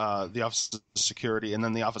contacted the Office of Security and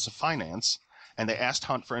then the Office of Finance, and they asked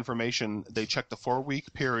Hunt for information. They checked the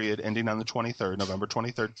 4-week period ending on the 23rd, November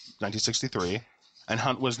 23rd, 1963, and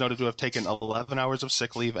Hunt was noted to have taken 11 hours of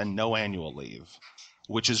sick leave and no annual leave,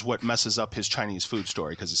 which is what messes up his Chinese food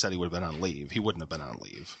story, because he said he would have been on leave. He wouldn't have been on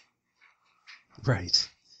leave. Right.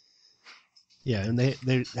 Yeah, and they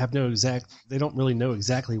don't really know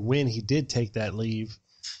exactly when he did take that leave,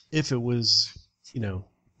 if it was,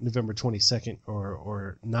 November 22nd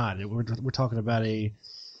or not. We're talking about a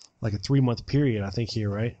 3-month period, I think, here,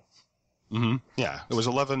 right? Mm-hmm. Yeah, it was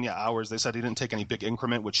 11 hours. They said he didn't take any big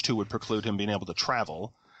increment, which too would preclude him being able to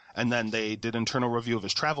travel. And then they did internal review of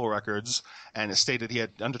his travel records, and it stated he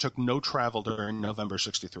had undertook no travel during November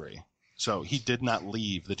 63. So he did not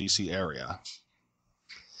leave the D.C. area.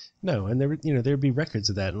 No, and there'd be records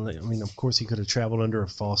of that. I mean, of course, he could have traveled under a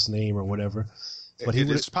false name or whatever. But it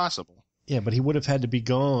is possible. Yeah, but he would have had to be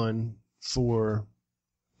gone for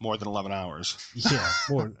more than 11 hours. Yeah,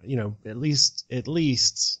 more. At least.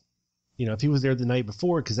 If he was there the night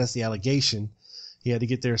before, because that's the allegation, he had to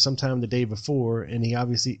get there sometime the day before, and he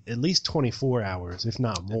obviously at least 24 hours, if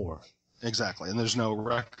not more. Exactly, and there's no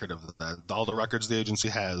record of that. All the records the agency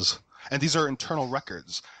has, and these are internal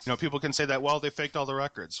records. People can say that, well, they faked all the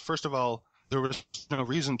records. First of all, there was no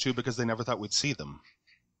reason to, because they never thought we'd see them.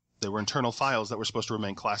 They were internal files that were supposed to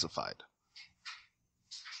remain classified.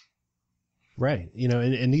 Right,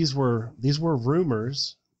 and these were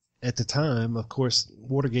rumors at the time. Of course,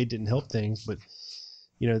 Watergate didn't help things, but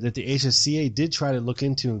that the HSCA did try to look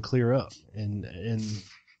into and clear up, and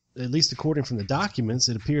at least according from the documents,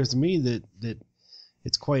 it appears to me that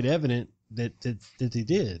it's quite evident that they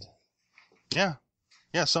did. Yeah,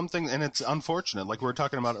 something, and it's unfortunate, like we were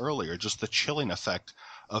talking about earlier, just the chilling effect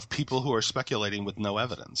of people who are speculating with no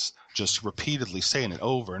evidence, just repeatedly saying it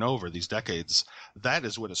over and over these decades. That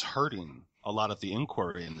is what is hurting a lot of the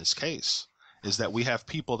inquiry in this case, is that we have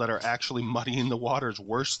people that are actually muddying the waters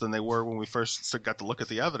worse than they were when we first got to look at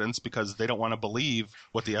the evidence, because they don't want to believe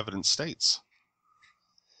what the evidence states.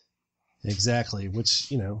 Exactly,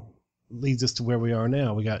 which, leads us to where we are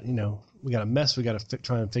now. We got a mess we got to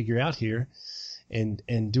try and figure out here,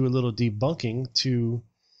 and do a little debunking to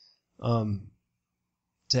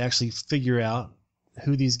actually figure out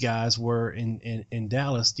who these guys were in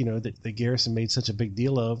Dallas, that Garrison made such a big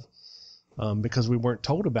deal of, because we weren't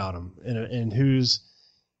told about them, and whose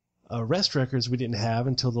arrest records we didn't have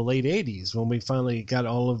until the late 80s, when we finally got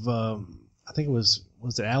all of, I think it was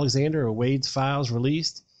it Alexander or Wade's files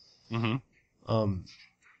released? Mm-hmm.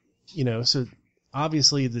 So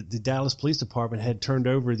obviously the Dallas Police Department had turned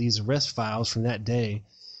over these arrest files from that day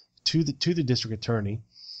to the district attorney,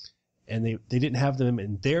 and they didn't have them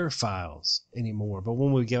in their files anymore. But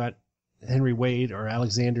when we got Henry Wade or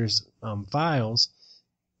Alexander's files,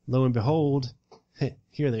 lo and behold,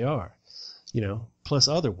 here they are, plus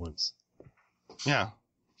other ones. Yeah.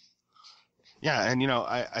 Yeah, and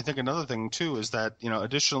I think another thing too is that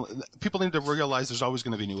people need to realize there's always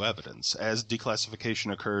going to be new evidence as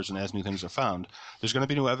declassification occurs and as new things are found. There's going to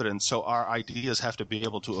be new evidence, so our ideas have to be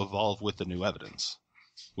able to evolve with the new evidence.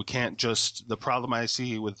 We can't just. The problem I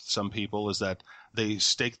see with some people is that they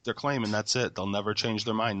stake their claim and that's it. They'll never change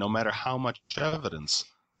their mind, no matter how much evidence,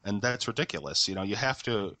 and that's ridiculous. You have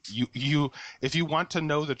to. If you want to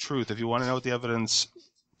know the truth, if you want to know what the evidence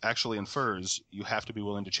actually infers, you have to be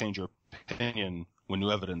willing to change your opinion when new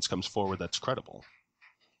evidence comes forward that's credible.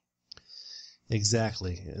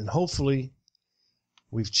 Exactly. And hopefully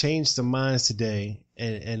we've changed some minds today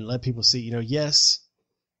and let people see, yes,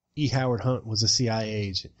 E. Howard Hunt was a CIA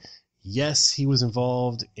agent. Yes, he was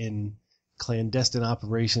involved in clandestine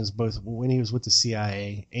operations, both when he was with the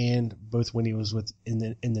CIA and both when he was in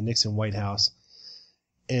the Nixon White House.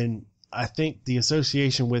 And I think the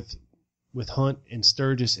association with Hunt and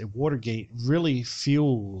Sturgis at Watergate really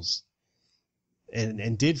fuels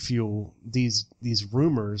and did fuel these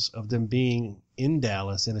rumors of them being in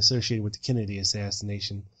Dallas and associated with the Kennedy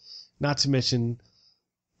assassination. Not to mention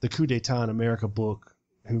the Coup d'etat in America book,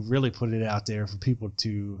 who really put it out there for people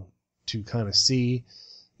to kind of see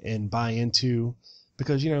and buy into,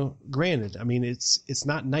 because, granted, I mean, it's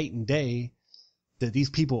not night and day that these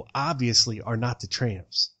people obviously are not the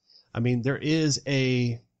tramps. I mean, there is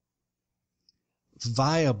a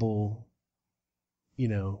viable,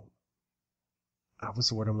 what's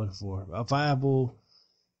the word I'm looking for? A viable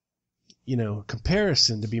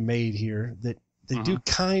comparison to be made here that they do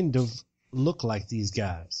kind of look like these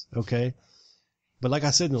guys. Okay. But like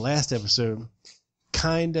I said in the last episode,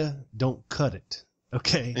 kinda don't cut it.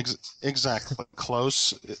 Okay. Exactly.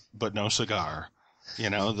 Close, but no cigar.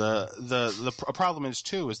 The problem is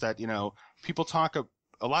too, is that, people talk,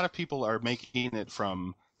 a lot of people are making it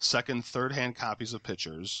from second, third-hand copies of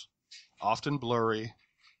pictures, often blurry,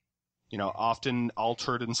 often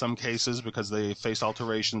altered in some cases because they faced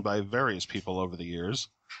alteration by various people over the years.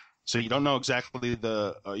 So you don't know exactly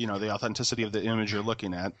the authenticity of the image you're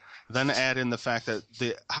looking at. Then add in the fact that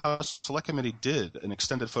the House Select Committee did an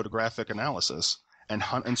extended photographic analysis, and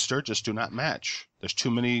Hunt and Sturgis do not match. There's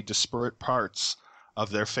too many disparate parts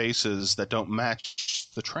of their faces that don't match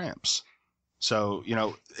the tramps. So,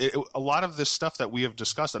 a lot of this stuff that we have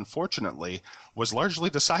discussed, unfortunately, was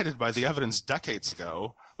largely decided by the evidence decades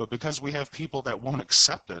ago, but because we have people that won't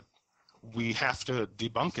accept it, we have to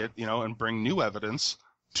debunk it, and bring new evidence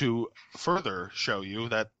to further show you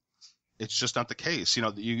that it's just not the case.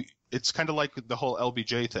 It's kind of like the whole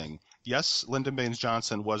LBJ thing. Yes, Lyndon Baines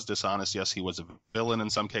Johnson was dishonest. Yes, he was a villain in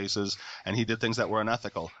some cases, and he did things that were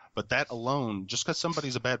unethical. But that alone, just because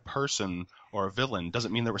somebody's a bad person or a villain,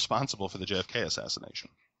 doesn't mean they're responsible for the JFK assassination.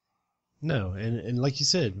 No, and like you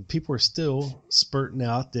said, people are still spurting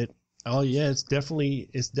out that, oh yeah, it's definitely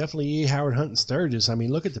E. Howard Hunt and Sturgis. I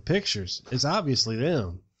mean, look at the pictures. It's obviously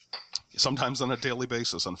them. Sometimes on a daily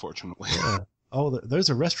basis, unfortunately. Yeah. Oh, those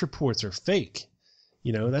arrest reports are fake.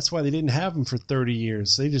 That's why they didn't have them for 30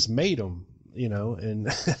 years. They just made them, and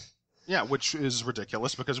yeah, which is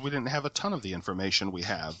ridiculous because we didn't have a ton of the information we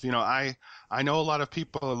have. I know a lot of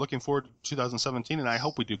people are looking forward to 2017, and I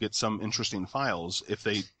hope we do get some interesting files if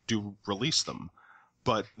they do release them.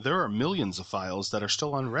 But there are millions of files that are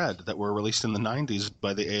still unread that were released in the 90s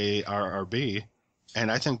by the AARB, and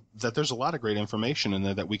I think that there's a lot of great information in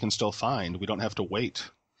there that we can still find. We don't have to wait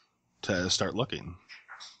to start looking.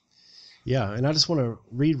 Yeah, and I just want to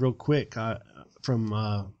read real quick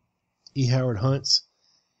from E. Howard Hunt's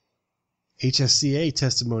HSCA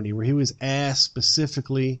testimony where he was asked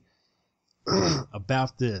specifically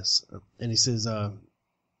about this. And he says,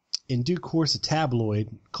 in due course, a tabloid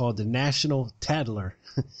called the National Tattler,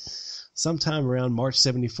 sometime around March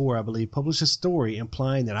 74, I believe, published a story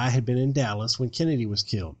implying that I had been in Dallas when Kennedy was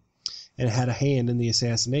killed and had a hand in the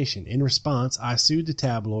assassination. In response, I sued the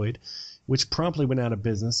tabloid, which promptly went out of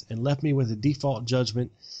business and left me with a default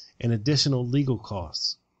judgment and additional legal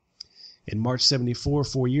costs. In March 74,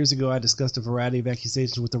 4 years ago, I discussed a variety of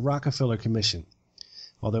accusations with the Rockefeller Commission.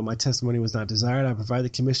 Although my testimony was not desired, I provided the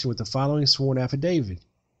commission with the following sworn affidavit.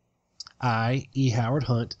 I, E. Howard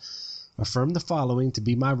Hunt, affirm the following to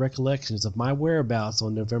be my recollections of my whereabouts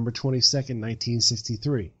on November 22,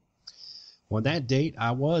 1963. On that date,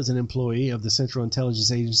 I was an employee of the Central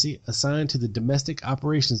Intelligence Agency assigned to the Domestic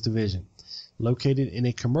Operations Division, located in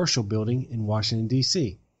a commercial building in Washington,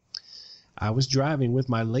 D.C. I was driving with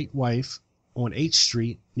my late wife on 8th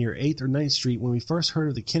Street near 8th or 9th Street when we first heard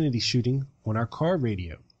of the Kennedy shooting on our car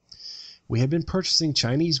radio. We had been purchasing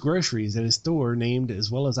Chinese groceries at a store named,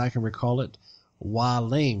 as well as I can recall it, Hua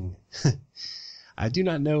Ling. I do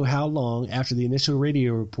not know how long after the initial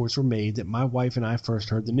radio reports were made that my wife and I first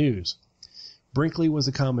heard the news. Brinkley was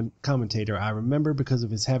a commentator I remember because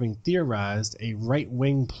of his having theorized a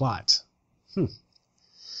right-wing plot.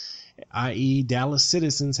 I.e., Dallas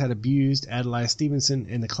citizens had abused Adlai Stevenson,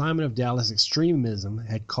 and the climate of Dallas extremism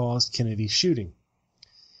had caused Kennedy's shooting.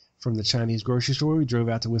 From the Chinese grocery store, we drove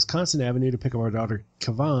out to Wisconsin Avenue to pick up our daughter,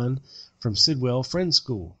 Kavan, from Sidwell Friends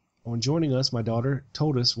School. On joining us, my daughter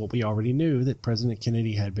told us what we already knew, that President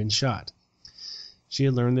Kennedy had been shot. She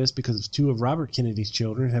had learned this because two of Robert Kennedy's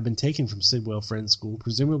children had been taken from Sidwell Friends School,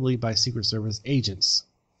 presumably by Secret Service agents.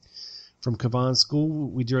 From Kavan's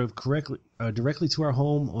school, we drove directly to our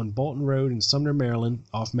home on Bolton Road in Sumner, Maryland,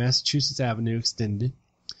 off Massachusetts Avenue Extended.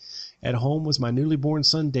 At home was my newly born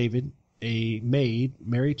son, David, a maid,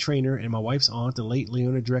 Mary Trainer, and my wife's aunt, the late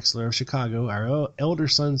Leona Drexler of Chicago, our elder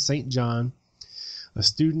son, St. John, a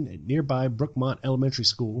student at nearby Brookmont Elementary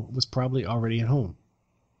School, was probably already at home.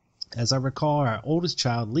 As I recall, our oldest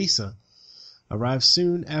child, Lisa, arrived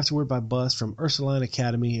soon afterward by bus from Ursuline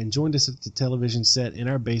Academy and joined us at the television set in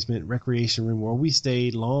our basement recreation room where we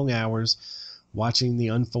stayed long hours watching the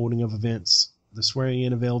unfolding of events, the swearing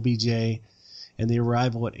in of LBJ, and the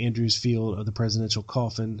arrival at Andrews Field of the presidential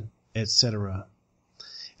coffin, etc.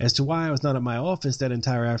 As to why I was not at my office that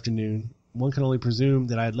entire afternoon, one can only presume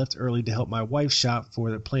that I had left early to help my wife shop for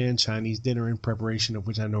the planned Chinese dinner in preparation of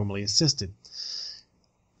which I normally assisted.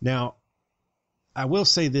 Now, I will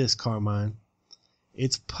say this, Carmine.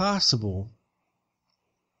 It's possible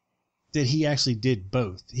that he actually did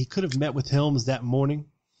both. He could have met with Helms that morning.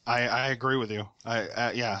 I agree with you.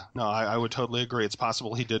 I would totally agree. It's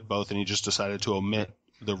possible he did both, and he just decided to omit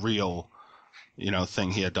the real,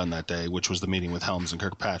 thing he had done that day, which was the meeting with Helms and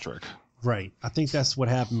Kirkpatrick. Right. I think that's what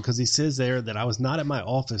happened, because he says there that I was not at my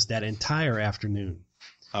office that entire afternoon.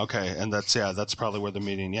 Okay, and that's probably where the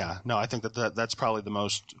meeting. Yeah, no, I think that's probably the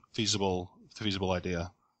most feasible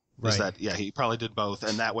idea. Right. Is that he probably did both,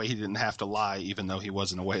 and that way he didn't have to lie, even though he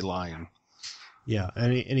wasn't away lying. Yeah,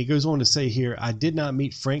 and he goes on to say here, I did not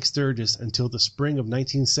meet Frank Sturgis until the spring of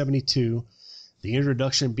 1972, the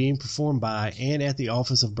introduction being performed by and at the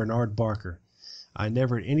office of Bernard Barker. I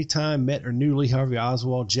never at any time met or knew Lee Harvey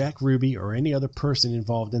Oswald, Jack Ruby, or any other person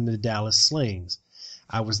involved in the Dallas slayings.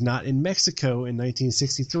 I was not in Mexico in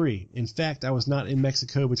 1963. In fact, I was not in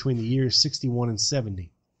Mexico between the years 61 and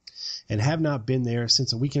 70, and have not been there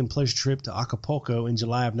since a weekend pleasure trip to Acapulco in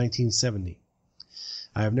July of 1970.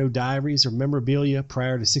 I have no diaries or memorabilia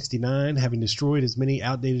prior to 69, having destroyed as many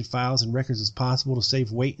outdated files and records as possible to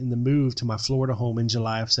save weight in the move to my Florida home in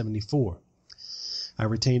July of 74. I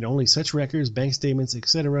retained only such records, bank statements,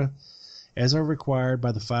 etc., as are required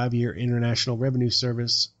by the 5-year International Revenue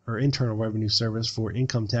Service or Internal Revenue Service for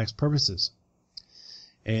income tax purposes.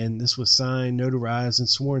 And this was signed, notarized, and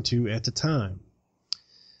sworn to at the time.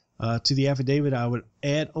 To the affidavit, I would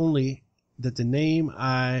add only that the name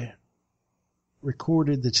I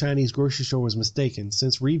recorded the Chinese grocery store was mistaken.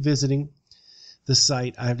 Since revisiting the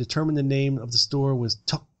site, I have determined the name of the store was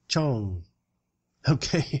Tok Chong.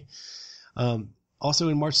 Okay. Also,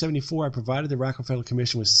 in March 74, I provided the Rockefeller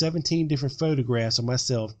Commission with 17 different photographs of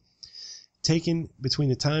myself taken between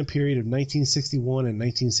the time period of 1961 and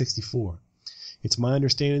 1964. It's my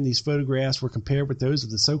understanding these photographs were compared with those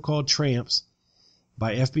of the so-called tramps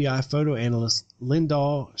by FBI photo analyst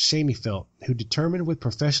Lyndall Shamefelt, who determined with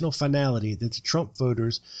professional finality that the Trump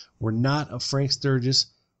voters were not of Frank Sturgis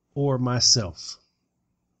or myself.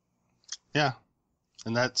 Yeah,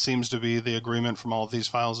 and that seems to be the agreement from all of these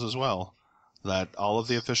files as well. That all of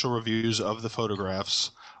the official reviews of the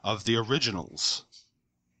photographs of the originals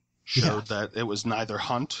showed that it was neither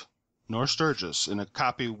Hunt nor Sturgis, in a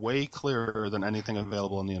copy way clearer than anything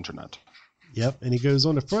available on the internet. Yep, and he goes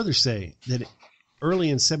on to further say that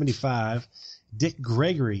early in 75, Dick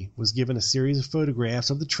Gregory was given a series of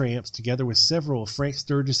photographs of the tramps together with several of Frank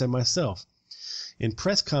Sturgis and myself. In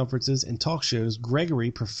press conferences and talk shows,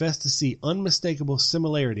 Gregory professed to see unmistakable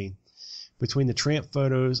similarity between the tramp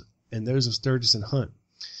photos and those of Sturgis and Hunt,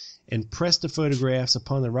 and pressed the photographs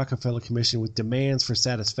upon the Rockefeller Commission with demands for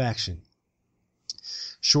satisfaction.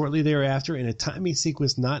 Shortly thereafter, in a timing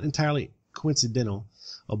sequence not entirely coincidental,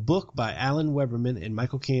 a book by Alan Weberman and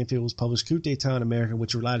Michael Canfield was published, Coup d'etat in America,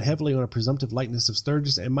 which relied heavily on a presumptive likeness of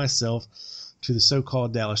Sturgis and myself to the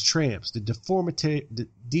so-called Dallas tramps. The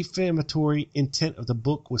defamatory intent of the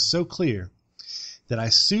book was so clear that I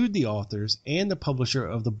sued the authors and the publisher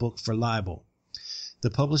of the book for libel. The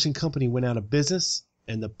publishing company went out of business,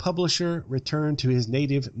 and the publisher returned to his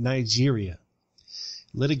native Nigeria.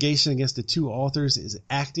 Litigation against the two authors is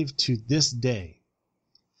active to this day.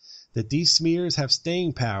 That these smears have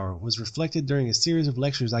staying power was reflected during a series of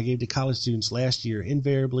lectures I gave to college students last year.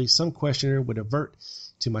 Invariably, some questioner would avert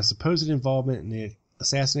to my supposed involvement in the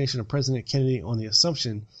assassination of President Kennedy on the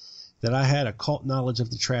assumption that I had occult knowledge of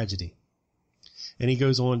the tragedy. And he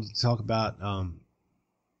goes on to talk about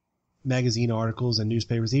magazine articles and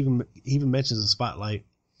newspapers. He even mentions a Spotlight.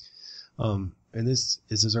 And this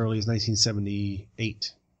is as early as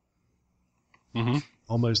 1978.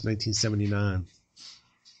 Almost 1979.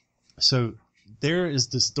 So there is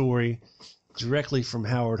the story directly from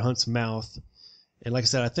Howard Hunt's mouth. And like I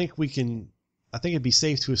said, I think it'd be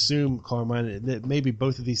safe to assume, Carmine, that maybe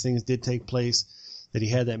both of these things did take place, that he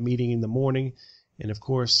had that meeting in the morning. And of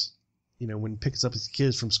course, when he picks up his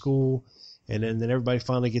kids from school, and then everybody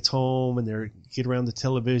finally gets home and they get around the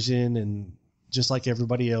television, and just like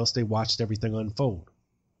everybody else, they watched everything unfold.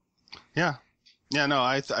 Yeah. Yeah, no,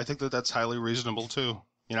 I think that's highly reasonable too.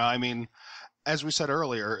 As we said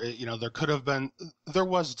earlier, there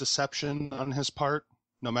was deception on his part,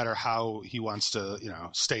 no matter how he wants to,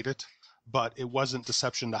 state it, but it wasn't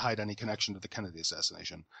deception to hide any connection to the Kennedy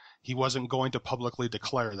assassination. He wasn't going to publicly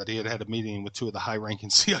declare that he had had a meeting with two of the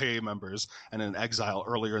high-ranking CIA members and in exile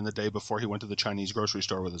earlier in the day before he went to the Chinese grocery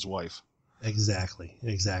store with his wife. Exactly.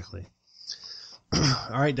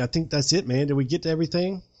 All right, I think that's it, man. Did we get to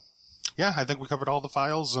everything? Yeah, I think we covered all the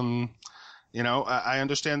files, and I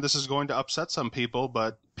understand this is going to upset some people,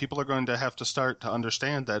 but people are going to have to start to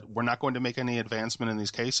understand that we're not going to make any advancement in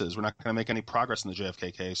these cases. We're not going to make any progress in the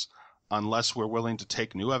JFK case unless we're willing to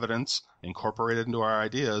take new evidence, incorporate it into our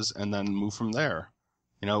ideas, and then move from there.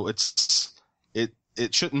 You know,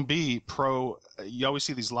 it shouldn't be pro. You always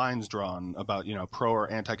see these lines drawn about, you know, pro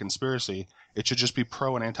or anti-conspiracy. It should just be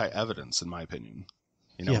pro and anti-evidence, in my opinion.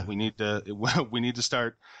 You know, we need to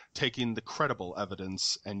start taking the credible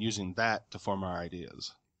evidence and using that to form our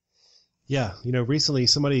ideas. Yeah, you know, recently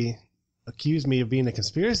somebody accused me of being a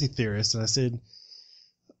conspiracy theorist, and I said,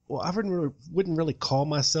 well, I wouldn't really call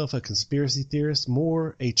myself a conspiracy theorist,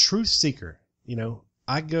 more a truth seeker. You know,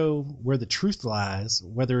 I go where the truth lies,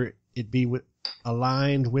 whether it be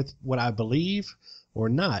aligned with what I believe or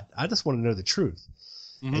not. I just want to know the truth.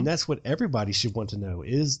 Mm-hmm. And that's what everybody should want to know,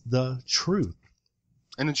 is the truth.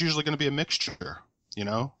 And it's usually going to be a mixture, you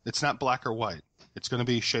know? It's not black or white. It's going to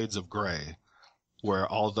be shades of gray, where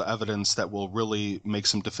all the evidence that will really make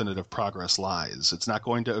some definitive progress lies. It's not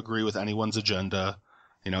going to agree with anyone's agenda.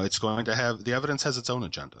 You know, it's going to have, the evidence has its own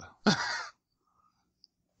agenda.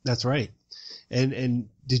 That's right. And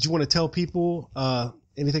did you want to tell people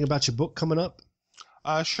anything about your book coming up?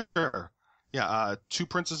 Sure. Yeah, Two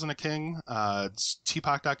Princes and a King. It's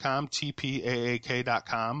tpac.com,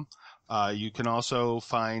 tpaak.com. You can also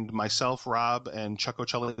find myself, Rob, and Chuck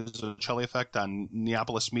Ocelli Effect on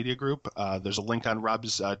Neapolis Media Group. There's a link on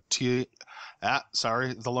Rob's the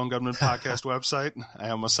Lone Gunman Podcast website. I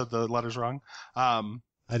almost said the letters wrong.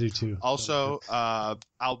 I do too. Also,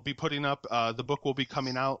 I'll be putting up, the book will be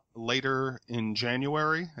coming out later in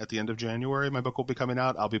January, at the end of January. My book will be coming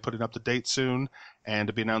out. I'll be putting up the date soon and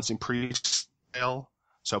to be announcing pre-sale.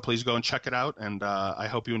 So please go and check it out. And I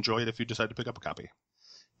hope you enjoy it if you decide to pick up a copy.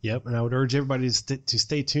 Yep, and I would urge everybody to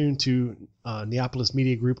stay tuned to Neapolis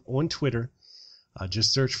Media Group on Twitter.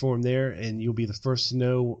 Just search for them there, and you'll be the first to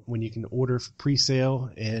know when you can order for pre-sale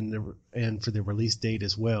and for the release date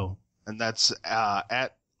as well. And that's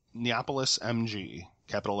at Neapolis MG,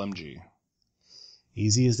 capital MG.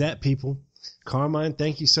 Easy as that, people. Carmine,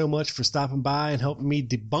 thank you so much for stopping by and helping me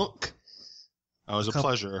debunk. Oh, it was a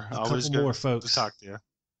pleasure. Always good more folks to talk to you.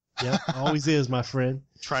 Yep, always is, my friend.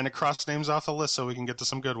 Trying to cross names off the list so we can get to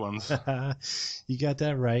some good ones. You got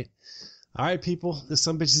that right. All right, people. This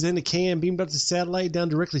sumbitch is in the can, beamed up the satellite down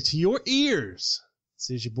directly to your ears. This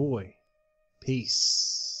is your boy.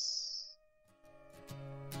 Peace.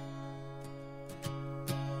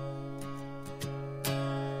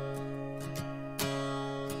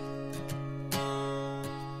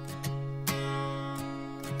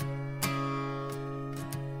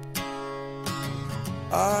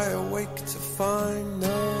 I awake to find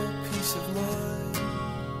no peace of mind.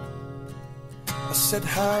 I said,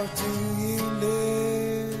 how do you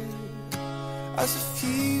live as a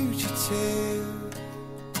fugitive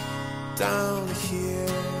down here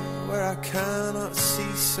where I cannot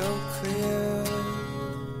see so clear?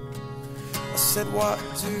 I said, what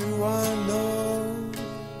do I know?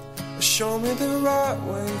 Show me the right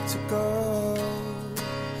way to go.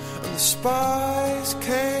 And the spies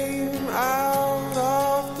came out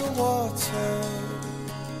of the water.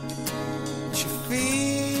 And you're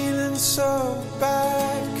feeling so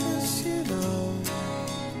bad, 'cause you know.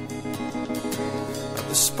 And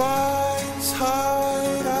the spies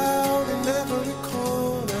hide out in every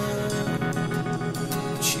corner,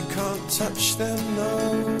 but you can't touch them, no.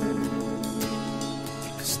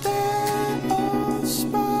 'Cause they're all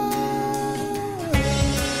spies.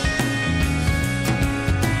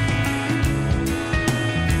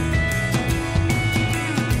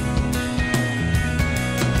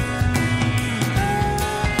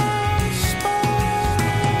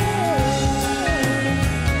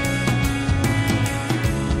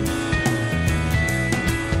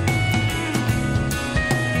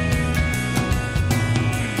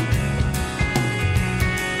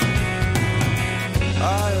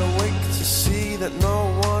 That no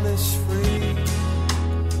one is free.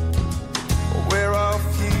 We're all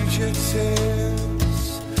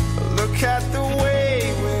fugitives. Look at the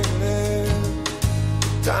way we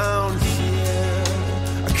live down here.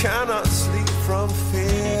 I cannot sleep from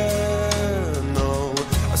fear, no.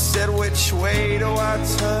 I said, which way do I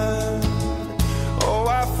turn? Oh,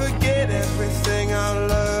 I forget everything I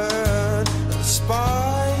learned. The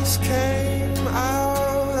spies came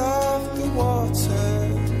out of the water.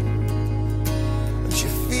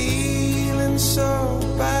 So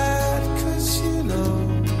bad, 'cause you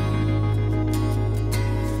know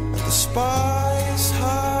the spies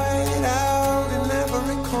hide out in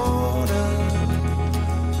every corner,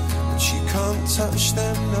 but you can't touch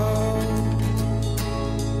them, no.